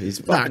 there?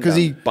 he's Nah, because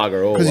he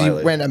bugger all because he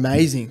lately. went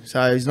amazing.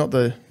 So he's not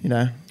the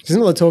He's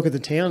not the talk of the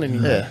town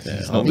anymore. Yeah.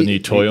 It's not the new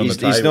toy on the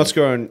table. He's not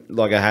scoring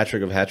like a hat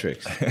trick of hat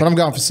tricks. But I'm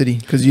going for City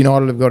because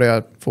United have got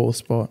our 4th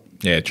spot.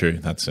 Yeah, true.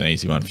 That's an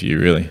easy one for you,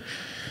 really.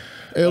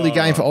 Early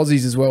game for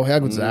Aussies as well. How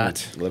good's that?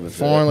 11:30.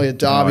 Finally a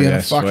derby Oh, and yeah,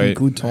 a fucking sweet.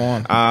 good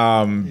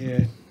time.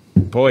 Yeah.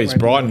 Boys,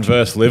 Brighton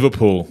versus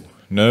Liverpool.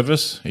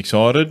 Nervous?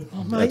 Excited?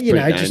 Oh, mate, you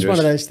know, pretty just one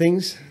of dangerous. those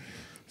things.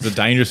 It's a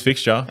dangerous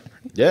fixture.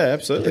 Yeah, It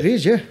absolutely.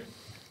 is, yeah.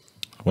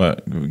 Well,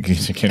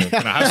 can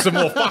I have some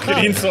more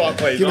fucking insight,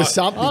 please? Give us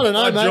something. I don't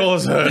know, My mate.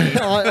 jaws hurt.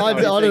 I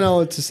don't know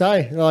what to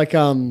say. Like,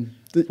 Well,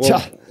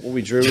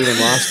 we drew with them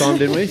last time,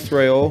 didn't we?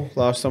 3-3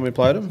 last time we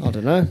played them. I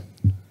don't know.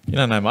 You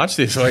don't know much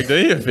this week, do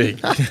you, Big?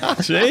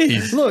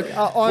 Jeez. Look,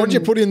 What'd you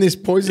put in this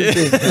poison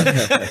thing?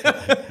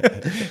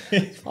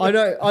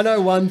 I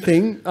know one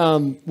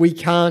thing. We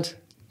can't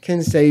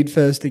concede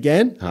first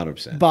again.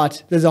 100%.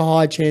 But there's a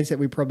high chance that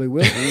we probably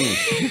will.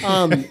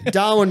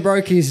 Darwin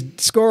broke his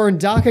scoring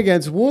duck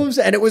against Wolves,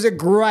 and it was a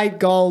great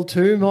goal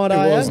too, might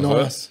I was add.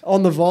 nice.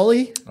 On the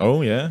volley.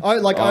 Oh, yeah.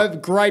 A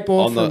great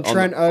ball on the- from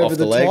Trent on the- over off the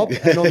the leg.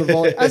 top and on the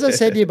volley. As I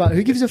said to you, but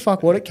who gives a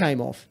fuck what it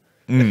came off?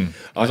 As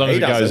long as he it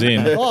goes doesn't. in.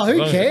 Oh, As who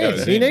long as it cares?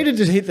 goes He in. needed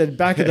to hit the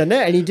back of the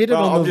net, and he did it Bro,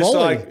 on I'm the just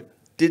volley. like,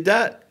 did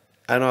that?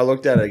 And I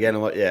looked at it again.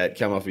 I'm like, yeah, it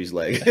came off his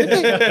leg.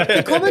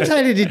 The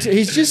commentator did.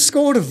 He's just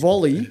scored a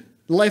volley,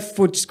 left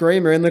foot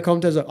screamer, and the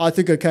commentator's like, I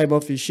think it came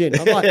off his shin.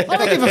 I'm like, I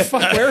don't give a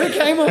fuck where it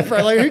came off,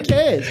 bro. Like, who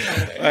cares?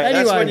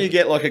 That's when you Anyway,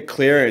 get like a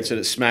clearance and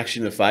it smacks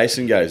you in the face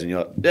and goes, and you're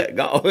like, yeah,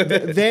 go.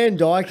 Van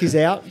Dijk is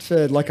out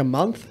for like a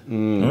month.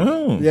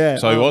 Oh. Yeah,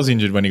 So he was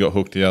injured when he got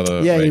hooked the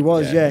other Yeah, he week.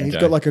 was. Yeah, he's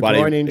okay. got like a But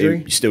groin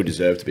injury. he still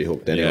deserved to be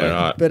hooked anyway. Yeah,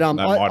 right. But That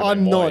might have I'm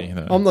been not. why, you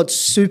know. I'm not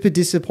super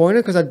disappointed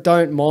because I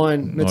don't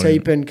mind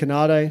Matip and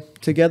Kanate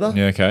together.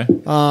 Yeah, okay.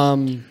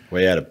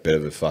 We had a bit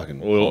of a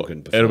fucking Well,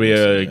 honking it'll be performance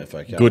a in the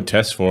FA Cup. good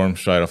test for him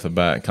straight off the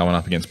bat coming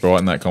up against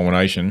Brighton, that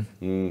combination.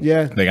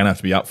 Yeah, They're going to have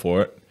to be up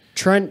for it.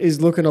 Trent is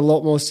looking a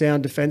lot more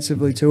sound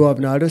defensively too. I've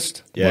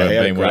noticed. Yeah, he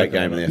had a Been great working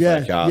game on in the Yeah,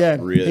 FA Cup. yeah.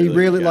 He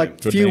really good like game.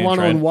 Good few man, Trent.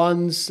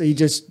 one-on-ones. He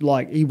just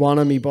he won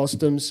them. He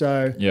bossed them.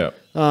 So Yeah.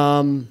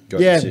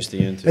 Got yeah, the assist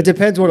in too. it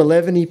depends what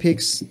 11 he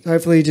picks.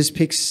 Hopefully, he just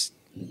picks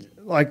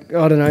like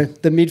I don't know.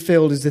 The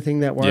midfield is the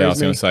thing that worries Yeah, I was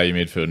me. going to say your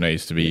midfield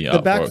needs to be The up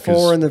for back it. 'cause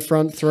four and the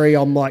front three,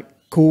 I'm like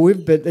cool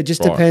with, but it just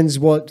Right. depends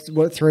what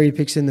three he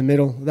picks in the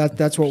middle.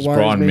 That's what worries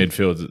Brighton me.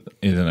 midfield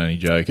isn't any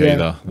joke Yeah.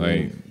 either.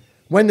 They,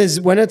 When it's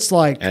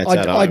like And it's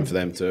at home for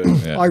them too.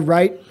 Yeah. I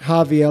rate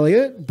Harvey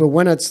Elliott, but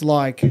when it's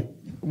like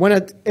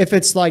if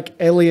it's like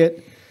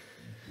Elliott,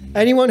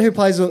 anyone who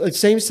plays, it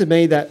seems to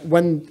me that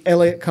when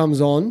Elliott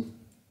comes on,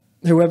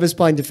 whoever's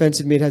playing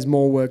defensive mid has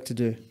more work to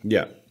do.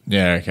 Yeah.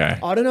 yeah, okay.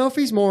 I don't know if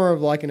he's more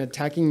of like an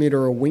attacking mid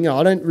or a winger.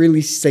 I don't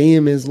really see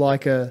him as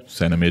like a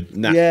Centre mid.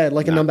 Nah, a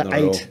number not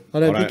at all. 8. I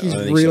don't think he's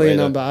so really a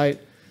either. number 8.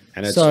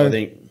 And it's, So- I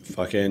think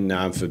fucking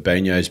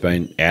Fabinho's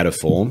been out of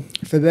form.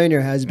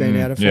 Fabinho has been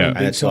out of form yeah. big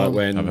And it's time. like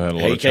when I've heard a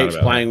lot he of chat keeps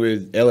about playing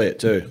with Elliott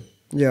too.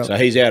 Yeah. So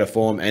he's out of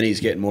form and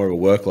he's getting more of a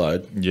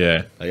workload.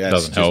 Yeah, Like that's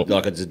doesn't just help.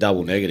 like it's a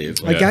double negative.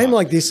 A Yeah. game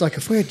like this, like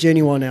if we had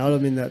Jenny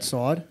Wijnaldum in that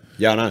side,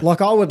 Yeah, I know.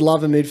 like I would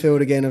love a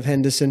midfield again of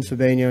Henderson,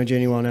 Fabinho, and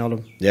Jenny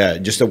Wijnaldum. Yeah,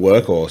 just a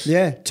workhorse.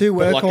 Yeah, two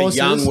But like a workhorses.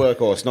 young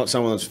workhorse, not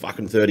someone that's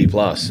fucking 30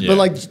 plus. Yeah. But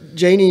like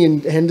Genie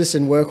and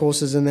Henderson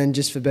workhorses, and then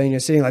just Fabinho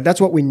sitting like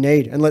that's what we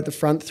need, and let the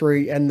front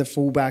three and the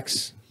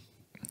fullbacks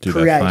Do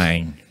create. that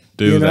thing.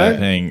 Do You that know?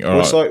 thing. All Well,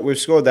 it's right. like we've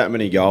scored that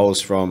many goals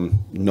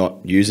from not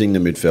using the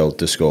midfield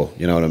to score.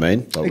 You know what I mean?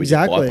 Like we just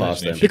Exactly, bypass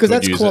them. because could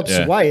that's use it, Klopp's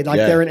yeah. way. Like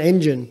Yeah. they're an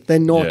engine. They're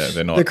not, Yeah,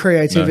 they're not the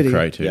creativity. No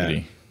creativity.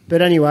 Yeah.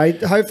 But anyway,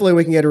 hopefully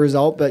we can get a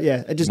result. But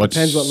yeah, it just Let's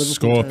depends what Liverpool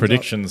score turns up.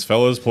 predictions,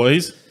 fellas,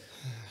 please.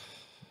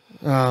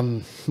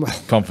 Well,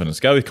 Confidence.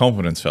 Go with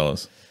confidence,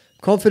 fellas.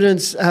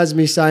 confidence has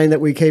me saying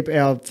that we keep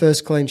our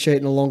first clean sheet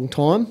in a long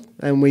time,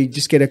 and we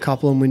just get a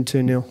couple and win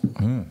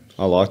 2-0.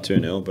 I like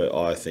 2-0, but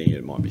I think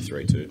it might be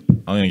 3-2.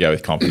 I'm going to go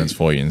with confidence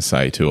for you and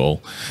say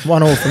 2-all.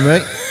 1-1 for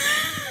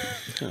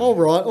me. All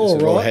right, all So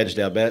we've all right. hedged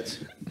our bets.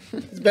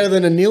 It's better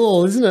than a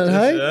 0-all, isn't it?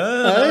 Hey,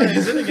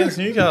 Is it against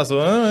Newcastle?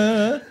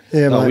 yeah,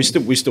 No, mate.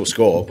 we still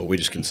score, but we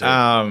just concede.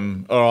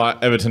 All right,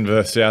 Everton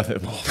versus South.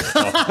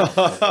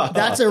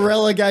 That's a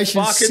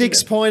relegation Fucking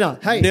 6-pointer.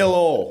 Hey,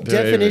 0-all.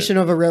 definition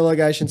of a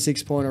relegation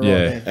 6-pointer Yeah. right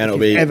there. And it'll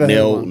If be you've ever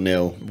heard one.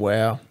 0-0.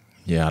 Wow.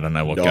 Yeah, I don't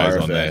know what Dire goes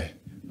on affair. there.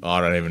 I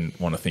don't even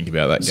want to think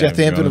about that game. to be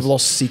Southampton have honest.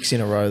 lost 6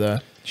 in a row, though.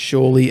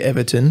 Surely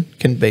Everton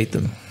can beat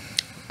them.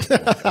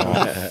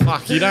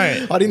 Fuck, you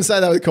don't. I didn't say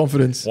that with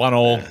confidence.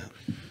 1-all.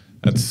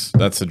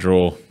 That's a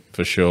draw.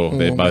 for sure.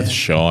 They're both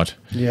shite.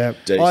 Yeah,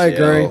 DCL, I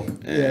agree.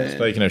 Yeah.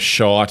 Speaking of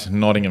shite,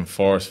 Nottingham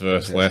Forest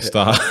versus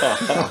Leicester.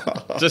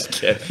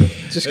 Just gets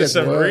there's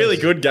some worse. really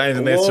good games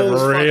and there's some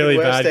Wolves, really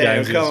fucking bad West Ham,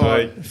 games this come on.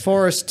 week.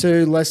 Forest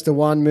 2, Leicester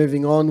 1.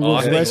 Moving on. I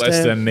Wolves, think West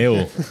Leicester Ham.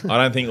 0. I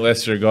don't think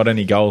Leicester have got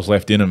any goals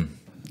left in them.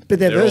 But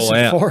they're They're all versus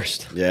out.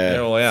 Forest. Yeah,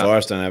 They're all out.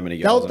 Forest don't have any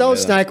goals. They'll on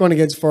either. snake one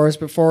against Forest,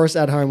 but Forest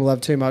at home will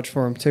have too much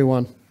for them.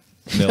 2-1.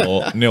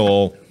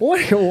 0-0.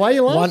 Why are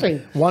you laughing?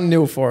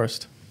 1-0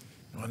 Forest.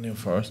 1-0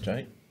 Forest,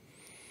 Jake.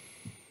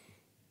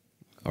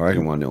 I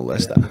reckon 1-0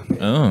 Leicester.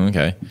 Oh,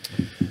 okay.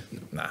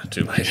 Nah,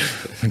 too late.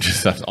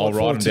 I'll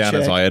write them to down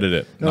as check. I edit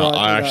it. No, All right,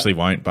 I do that. actually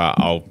won't, but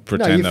I'll No,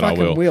 pretend you that I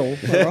fucking will.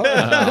 All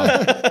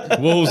right.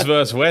 Wolves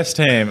versus West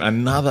Ham,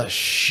 another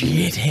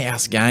shit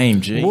house game.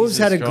 Jesus Wolves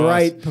had a Christ.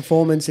 great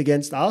performance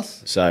against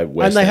us. So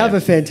West And they have Ham.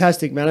 a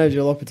fantastic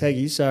manager,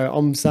 Lopetegui, so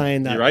I'm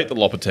saying that. You rate the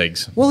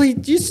Lopetegs. Well, he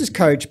used to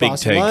coach Big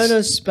Barcelona,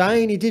 Tegs.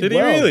 Spain. He did Did he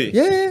well. really?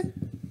 Yeah.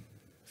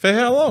 For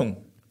how long?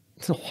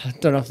 I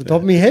don't know off the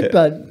top of my head,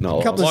 but No,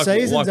 a couple like- of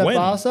seasons like at when?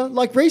 Barca,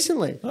 like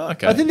recently. Oh,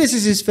 okay. I think this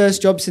is his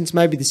first job since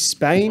maybe the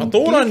Spain. I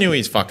thought I knew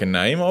his fucking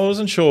name. I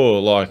wasn't sure.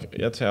 Like,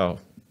 that's how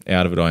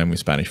out of it I am with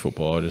Spanish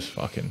football. I just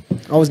fucking.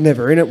 I was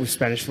never in it with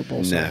Spanish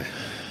football. So. No.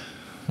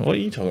 What are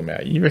you talking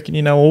about? You reckon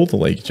you know all the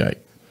leagues, Jake?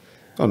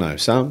 Oh, no,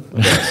 some.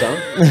 I've got some.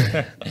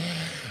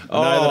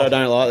 I know that I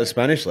don't like the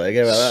Spanish league.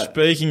 How about that?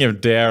 Speaking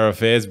of dour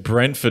affairs,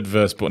 Brentford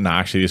versus. No,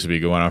 actually, this would be a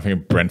good one. I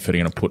think Brentford are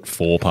going to put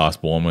 4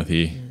 past Bournemouth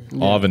here.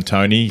 Ivan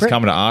Toney, he's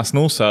coming to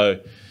Arsenal, so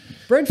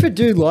Brentford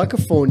do like a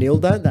 4-0,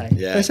 don't they?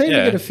 Yeah. They seem to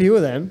Yeah. get a few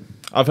of them.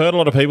 I've heard a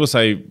lot of people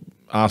say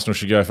Arsenal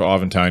should go for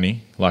Ivan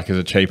Toney, like as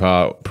a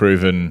cheaper,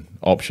 proven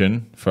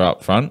option for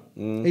up front.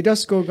 He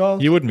does score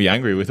goals. You wouldn't be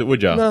angry with it,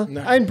 would you? No.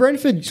 And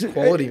Brentford,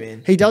 quality,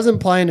 man. He doesn't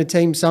play in a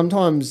team.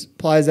 Sometimes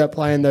players that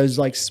play in those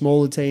like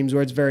smaller teams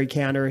where it's very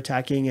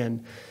counter-attacking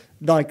and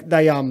like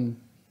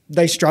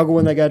they struggle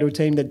when they go to a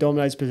team that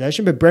dominates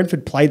possession. But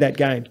Brentford play that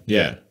game,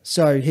 Yeah.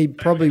 so he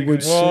probably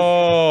would.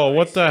 Whoa,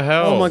 what the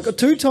hell? Oh my god!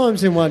 2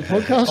 times in one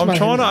podcast. I'm mate.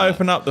 trying to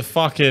open up the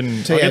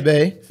fucking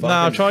TAB. No,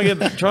 I'm trying to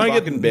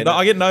fucking get. Bennett.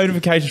 I get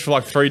notifications for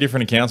like 3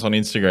 different accounts on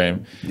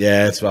Instagram,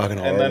 Yeah, it's fucking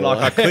horrible. and then like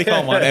I click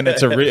on one, and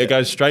it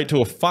goes straight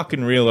to a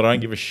fucking reel that I don't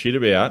give a shit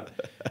about,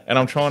 and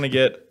I'm trying to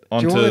get Do you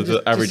onto wanna the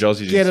just- average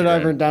just Aussies. Get it Instagram.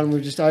 over and done.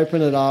 We'll just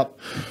open it up.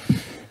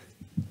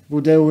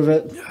 We'll deal with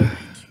it.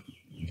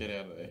 Get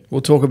out of there.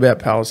 We'll talk about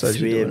Palace as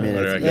you 3 do it.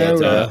 minutes. Yeah,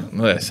 later.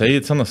 Yeah, see,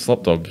 it's on the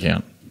slop dog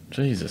account.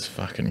 Jesus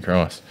fucking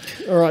Christ.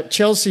 All right,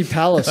 Chelsea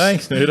Palace.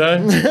 Thanks,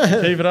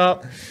 Nudo. Keep it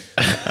up.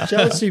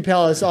 Chelsea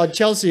Palace. Oh,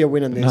 Chelsea are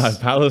winning this. No,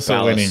 Palace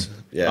are winning.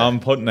 Yeah. I'm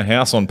putting the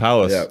house on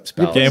Palace. Yeah, it's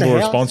Palace. Gamble The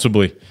house?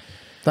 responsibly.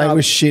 They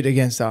were shit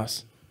against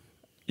us.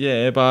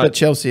 Yeah, But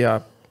Chelsea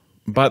are.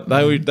 But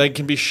they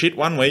can be shit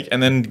one week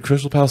and then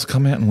Crystal Palace will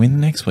come out and win the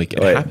next week. It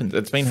Wait, happens.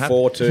 It's been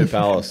happening. 4-2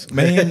 Palace.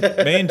 Me and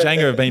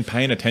Jenga have been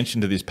paying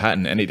attention to this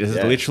pattern, and it has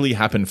Yeah. literally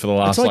happened for the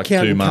last It's like 2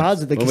 counting months.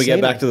 cards at the When we casino.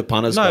 get back to the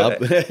punters No,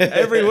 club,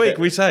 every week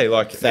we say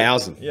like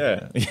 1,000.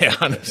 Yeah,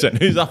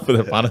 100%. Who's up for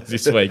the punters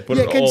this week? Put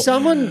Yeah, it can all.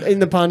 someone in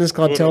the punters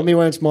club tell me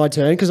when it's my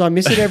turn? Because I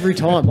miss it every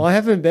time. I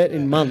haven't bet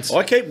in months.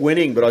 I keep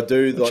winning, but I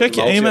do like, Check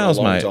your multi on a emails,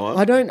 long mate. time.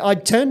 I don't. I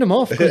turned them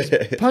off because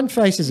punt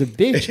face is a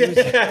bitch.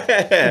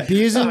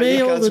 He was abusing me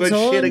you all can't the switch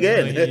time. shit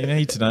again. You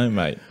need to know,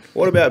 mate.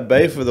 What about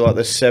beef with like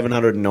the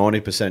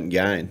 790%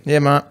 gain? Yeah,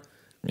 mate.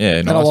 Yeah,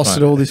 And I lost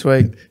it all this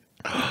week.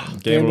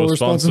 Gamble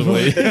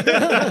responsibly.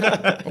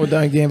 Or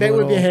don't gamble Bet at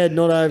with all. your head,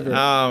 not over it.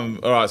 All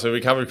right, so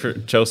we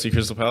covered Chelsea,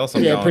 Crystal Palace.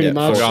 I'm Yeah, going, pretty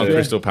much, I'm going yeah.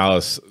 Crystal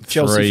Palace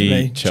Chelsea 3, for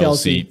me.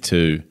 Chelsea Chelsea.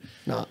 2.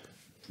 No.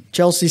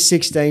 Chelsea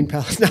 16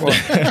 Palace. No.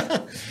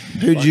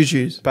 Who'd you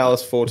choose?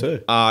 Palace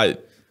 4-2.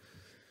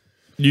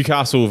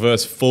 Newcastle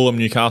versus Fulham.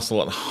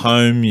 Newcastle at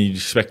home. You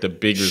expect a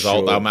big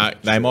result. Sure,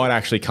 They might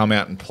actually come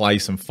out and play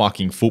some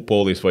fucking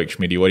football this week,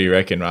 Schmitty. What do you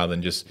reckon? Rather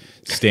than just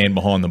stand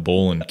behind the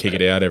ball and kick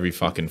it out every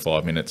fucking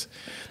 5 minutes.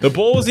 The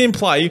ball was in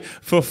play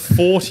for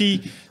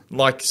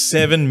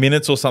 7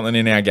 minutes or something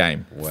in our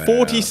game. Wow.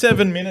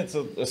 47 minutes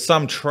of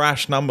some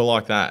trash number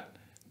like that.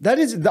 That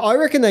is. I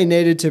reckon they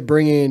needed to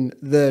bring in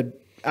the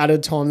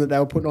added time that they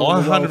were putting on.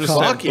 in the World 100%.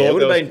 Cup. Fuck yeah, it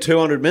would have been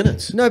 200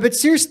 minutes. No, but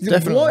seriously,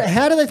 Definitely.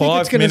 how do they think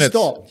 5 it's going to minutes.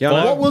 stop? Yeah, I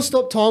know. What will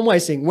stop time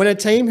wasting? When a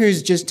team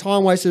who's just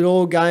time wasted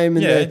all game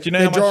and Yeah, they're, do you know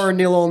they're how much- drawing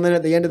nil, and then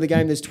at the end of the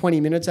game there's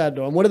 20 minutes added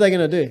on. What are they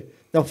going to do?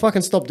 They'll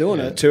fucking stop doing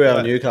it. 2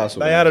 hour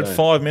Newcastle. They win, added so.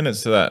 5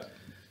 minutes to that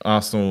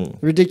Arsenal.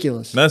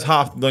 Ridiculous. And that's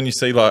half when you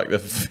see like the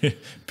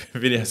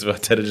videos of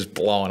Arteta just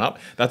blowing up.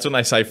 That's when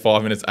they say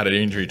 5 minutes added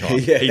injury time.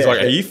 Yeah. He's like,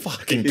 "Are you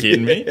fucking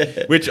kidding me?"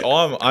 Which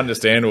I'm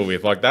understandable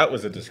with. Like that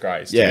was a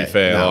disgrace. Yeah, to be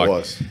fair, no, like, it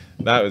was.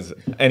 That was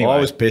anyway. I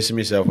was pissing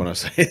myself when I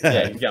say yeah,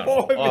 that. you're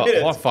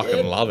going, I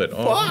fucking love it.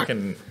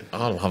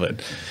 I love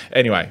it.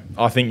 Anyway,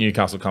 I think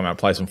Newcastle come out,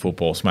 play some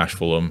football, smash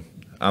Fulham.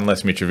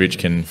 Unless Mitrovic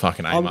can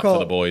fucking aim up for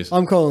the boys.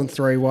 I'm calling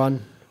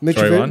 3-1.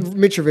 3-1?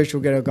 Mitrovic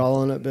will get a goal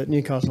on it, but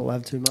Newcastle will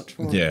have too much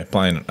for him. Yeah,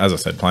 playing, as I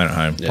said, playing at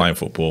home, playing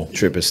football.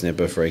 Tripper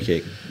snipper free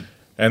kick.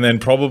 And then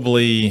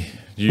probably,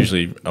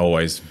 usually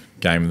always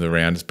game of the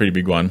round. It's a pretty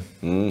big one.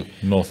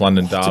 North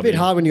London derby. It's a bit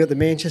hard when you got the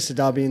Manchester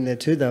derby in there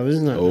too, though,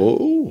 isn't it?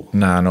 Oh,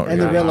 Nah, not And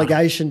really. the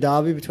relegation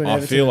derby between I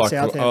Everton feel and like-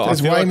 Southampton. I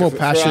There's feel way like more for-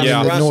 passion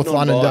yeah. in the us North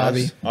London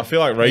non-biased. derby. I feel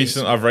like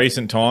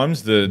recent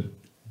times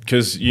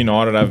because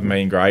United haven't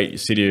been great,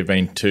 City have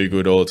been too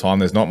good all the time.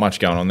 There's not much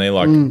going on there.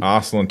 Like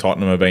Arsenal and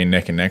Tottenham have been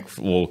neck and neck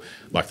for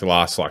like the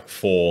last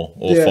 4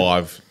 or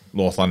 5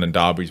 North London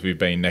derbies. We've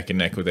been neck and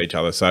neck with each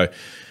other. So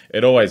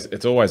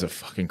it's always a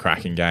fucking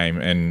cracking game.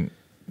 And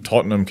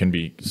Tottenham can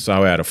be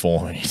so out of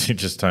form. You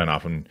just turn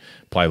up and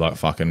play like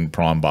fucking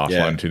prime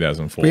Barcelona in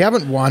 2004. We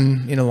haven't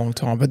won in a long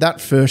time, but that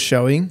first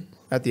showing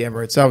at the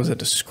Emirates, that was a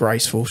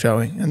disgraceful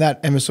showing. And that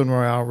Emerson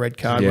Royale red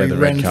card, Yeah, where he the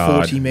red ran card.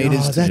 40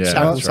 metres Oh, to that's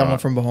tackle right. someone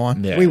from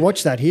behind. Yeah. We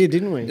watched that here,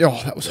 didn't we? Oh,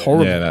 that was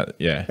horrible.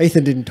 Yeah.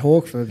 Ethan didn't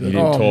talk for a bit. He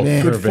didn't Oh, talk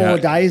man. for Good about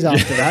 4 days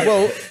after that.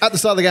 Well, at the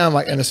start of the game, I'm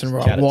like, Emerson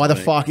Royale, why the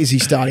fuck is he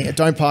starting it?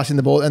 Don't pass in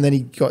the ball. And then he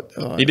got...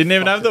 Oh, He didn't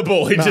even have the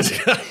ball. He No.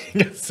 just got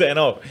sent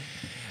off.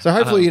 So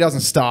hopefully he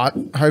doesn't start.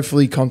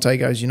 Hopefully Conte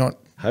goes, you're not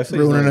Hopefully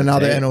he's ruining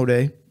not another in the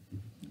NLD.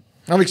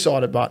 I'm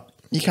excited, but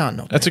you can't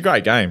not. That's a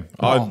great game.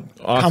 Oh,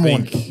 I come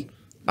think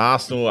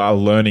Arsenal are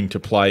learning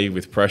to play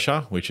with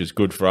pressure, which is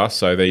good for us.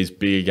 So these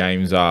bigger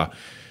games are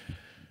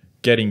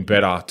getting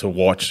better to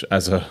watch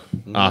as a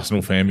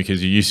Arsenal fan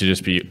because you used to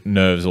just be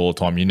nerves all the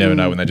time. You never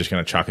know when they're just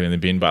going to chuck it in the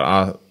bin.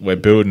 But we're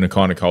building a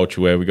kind of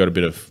culture where we got a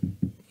bit of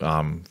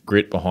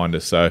grit behind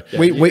us. So yeah,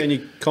 We- and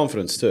your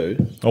confidence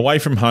too. away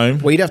from home,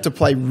 We'd have to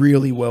play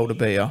really well to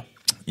beat her.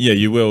 yeah,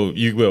 you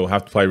will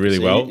have to play really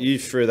So well. you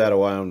threw that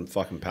away on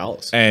fucking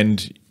Palace.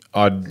 And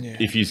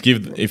if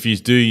you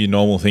do your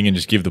normal thing and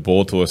just give the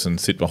ball to us and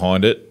sit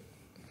behind it,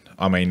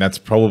 I mean that's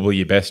probably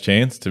your best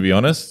chance, to be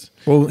honest.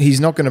 Well, he's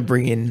not going to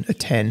bring in a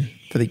 10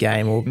 for the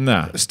game or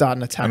Nah. start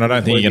an attack. And I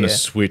don't think you're going to Yeah.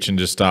 switch and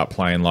just start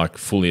playing like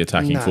fully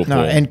attacking No.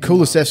 football. No, and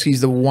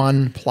Kulusevski's the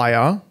one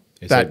player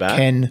Is that he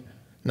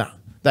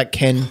back?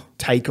 can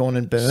take on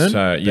and burn.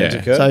 So yeah,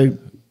 Bentancur?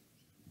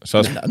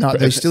 So no,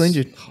 they're still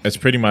injured. it's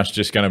pretty much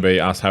just going to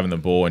be us having the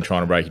ball and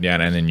trying to break it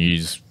down, and then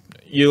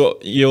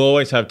you'll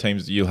always have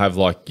teams. You'll have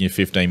like your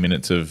 15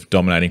 minutes of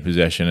dominating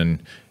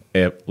possession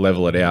and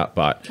level it out.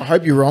 But I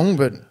hope you're wrong,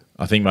 but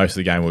I think most of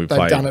the game will be they've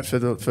played. done it for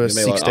the first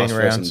It'd be like 16 us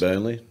versus rounds.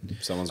 Burnley.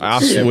 Someone's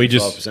Us, got we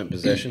 75%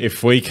 possession.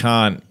 If we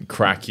can't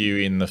crack you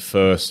in the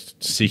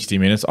first 60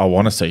 minutes, I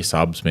want to see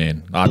subs,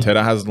 man.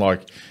 Arteta has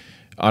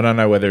I don't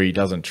know whether he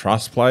doesn't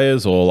trust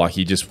players or like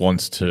he just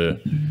wants to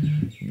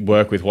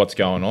work with what's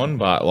going on.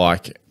 But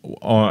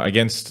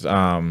against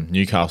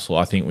Newcastle,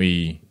 I think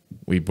we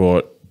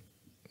brought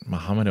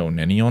Mohamed El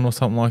Neni on or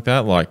something like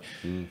that.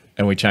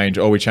 And we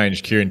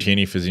changed Kieran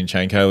Tierney for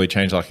Zinchenko. We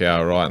changed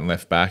our right and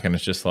left back, and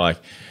it's just not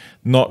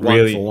One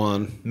really for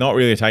one. not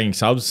really taking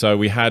subs. So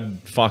we had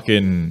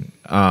fucking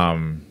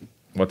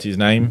what's his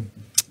name?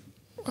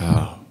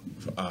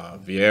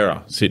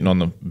 Vieira sitting on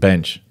the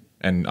bench,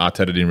 and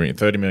Arteta didn't bring it.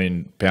 £30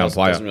 million player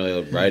Doesn't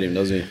really rate him,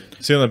 does he?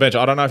 sitting on the bench.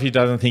 I don't know if he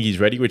doesn't think he's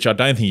ready, which I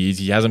don't think he is.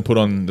 He hasn't put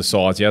on the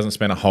size. He hasn't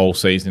spent a whole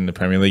season in the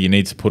Premier League. He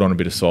needs to put on a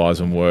bit of size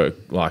and work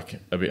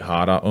a bit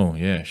harder. Oh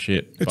yeah,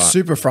 shit. It's But,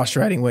 super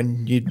frustrating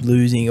when you're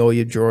losing or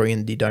you're drawing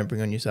and you don't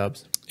bring on your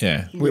subs.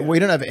 yeah. We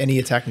don't have any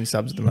attacking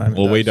subs at the moment.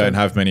 Well, we though, don't so-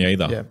 have many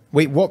either. Yeah.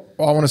 What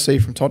I want to see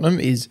from Tottenham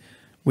is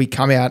we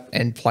come out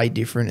and play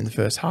different in the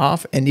first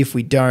half, and if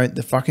we don't,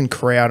 the fucking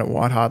crowd at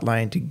White Hart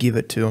Lane to give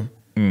it to them.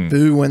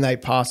 Boo when they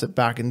pass it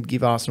back and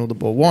give Arsenal the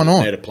ball. Why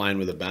not? They're playing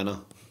with a banner.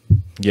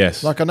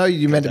 Yes. Like I know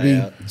you're meant to Day be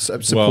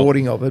out.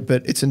 supporting of it,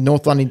 but it's a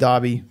North London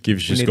derby.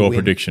 Gives you We need score to win.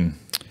 prediction.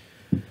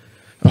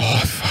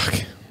 Oh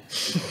fuck!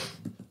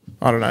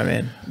 I don't know,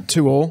 man.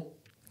 2-2.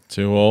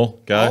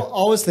 2-2. Go.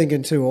 I was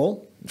thinking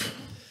 2-2.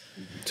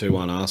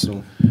 2-1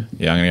 Arsenal.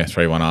 Yeah, I'm going to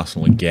go 3-1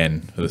 Arsenal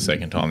again for the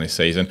second time this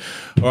season.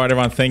 All right,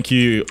 everyone, thank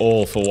you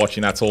all for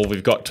watching. That's all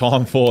we've got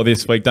time for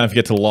this week. Don't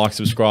forget to like,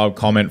 subscribe,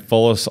 comment,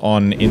 follow us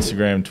on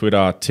Instagram,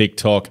 Twitter,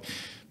 TikTok.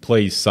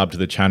 Please sub to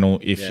the channel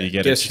if you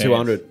get Get a us to chance.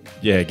 200.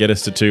 Yeah, get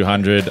us to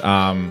 200.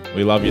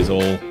 We love you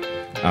all.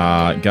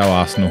 Go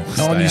Arsenal. On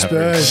Stay you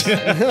average.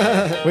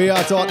 Spurs. We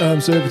are Tottenham,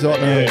 super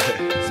Tottenham.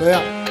 So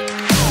yeah.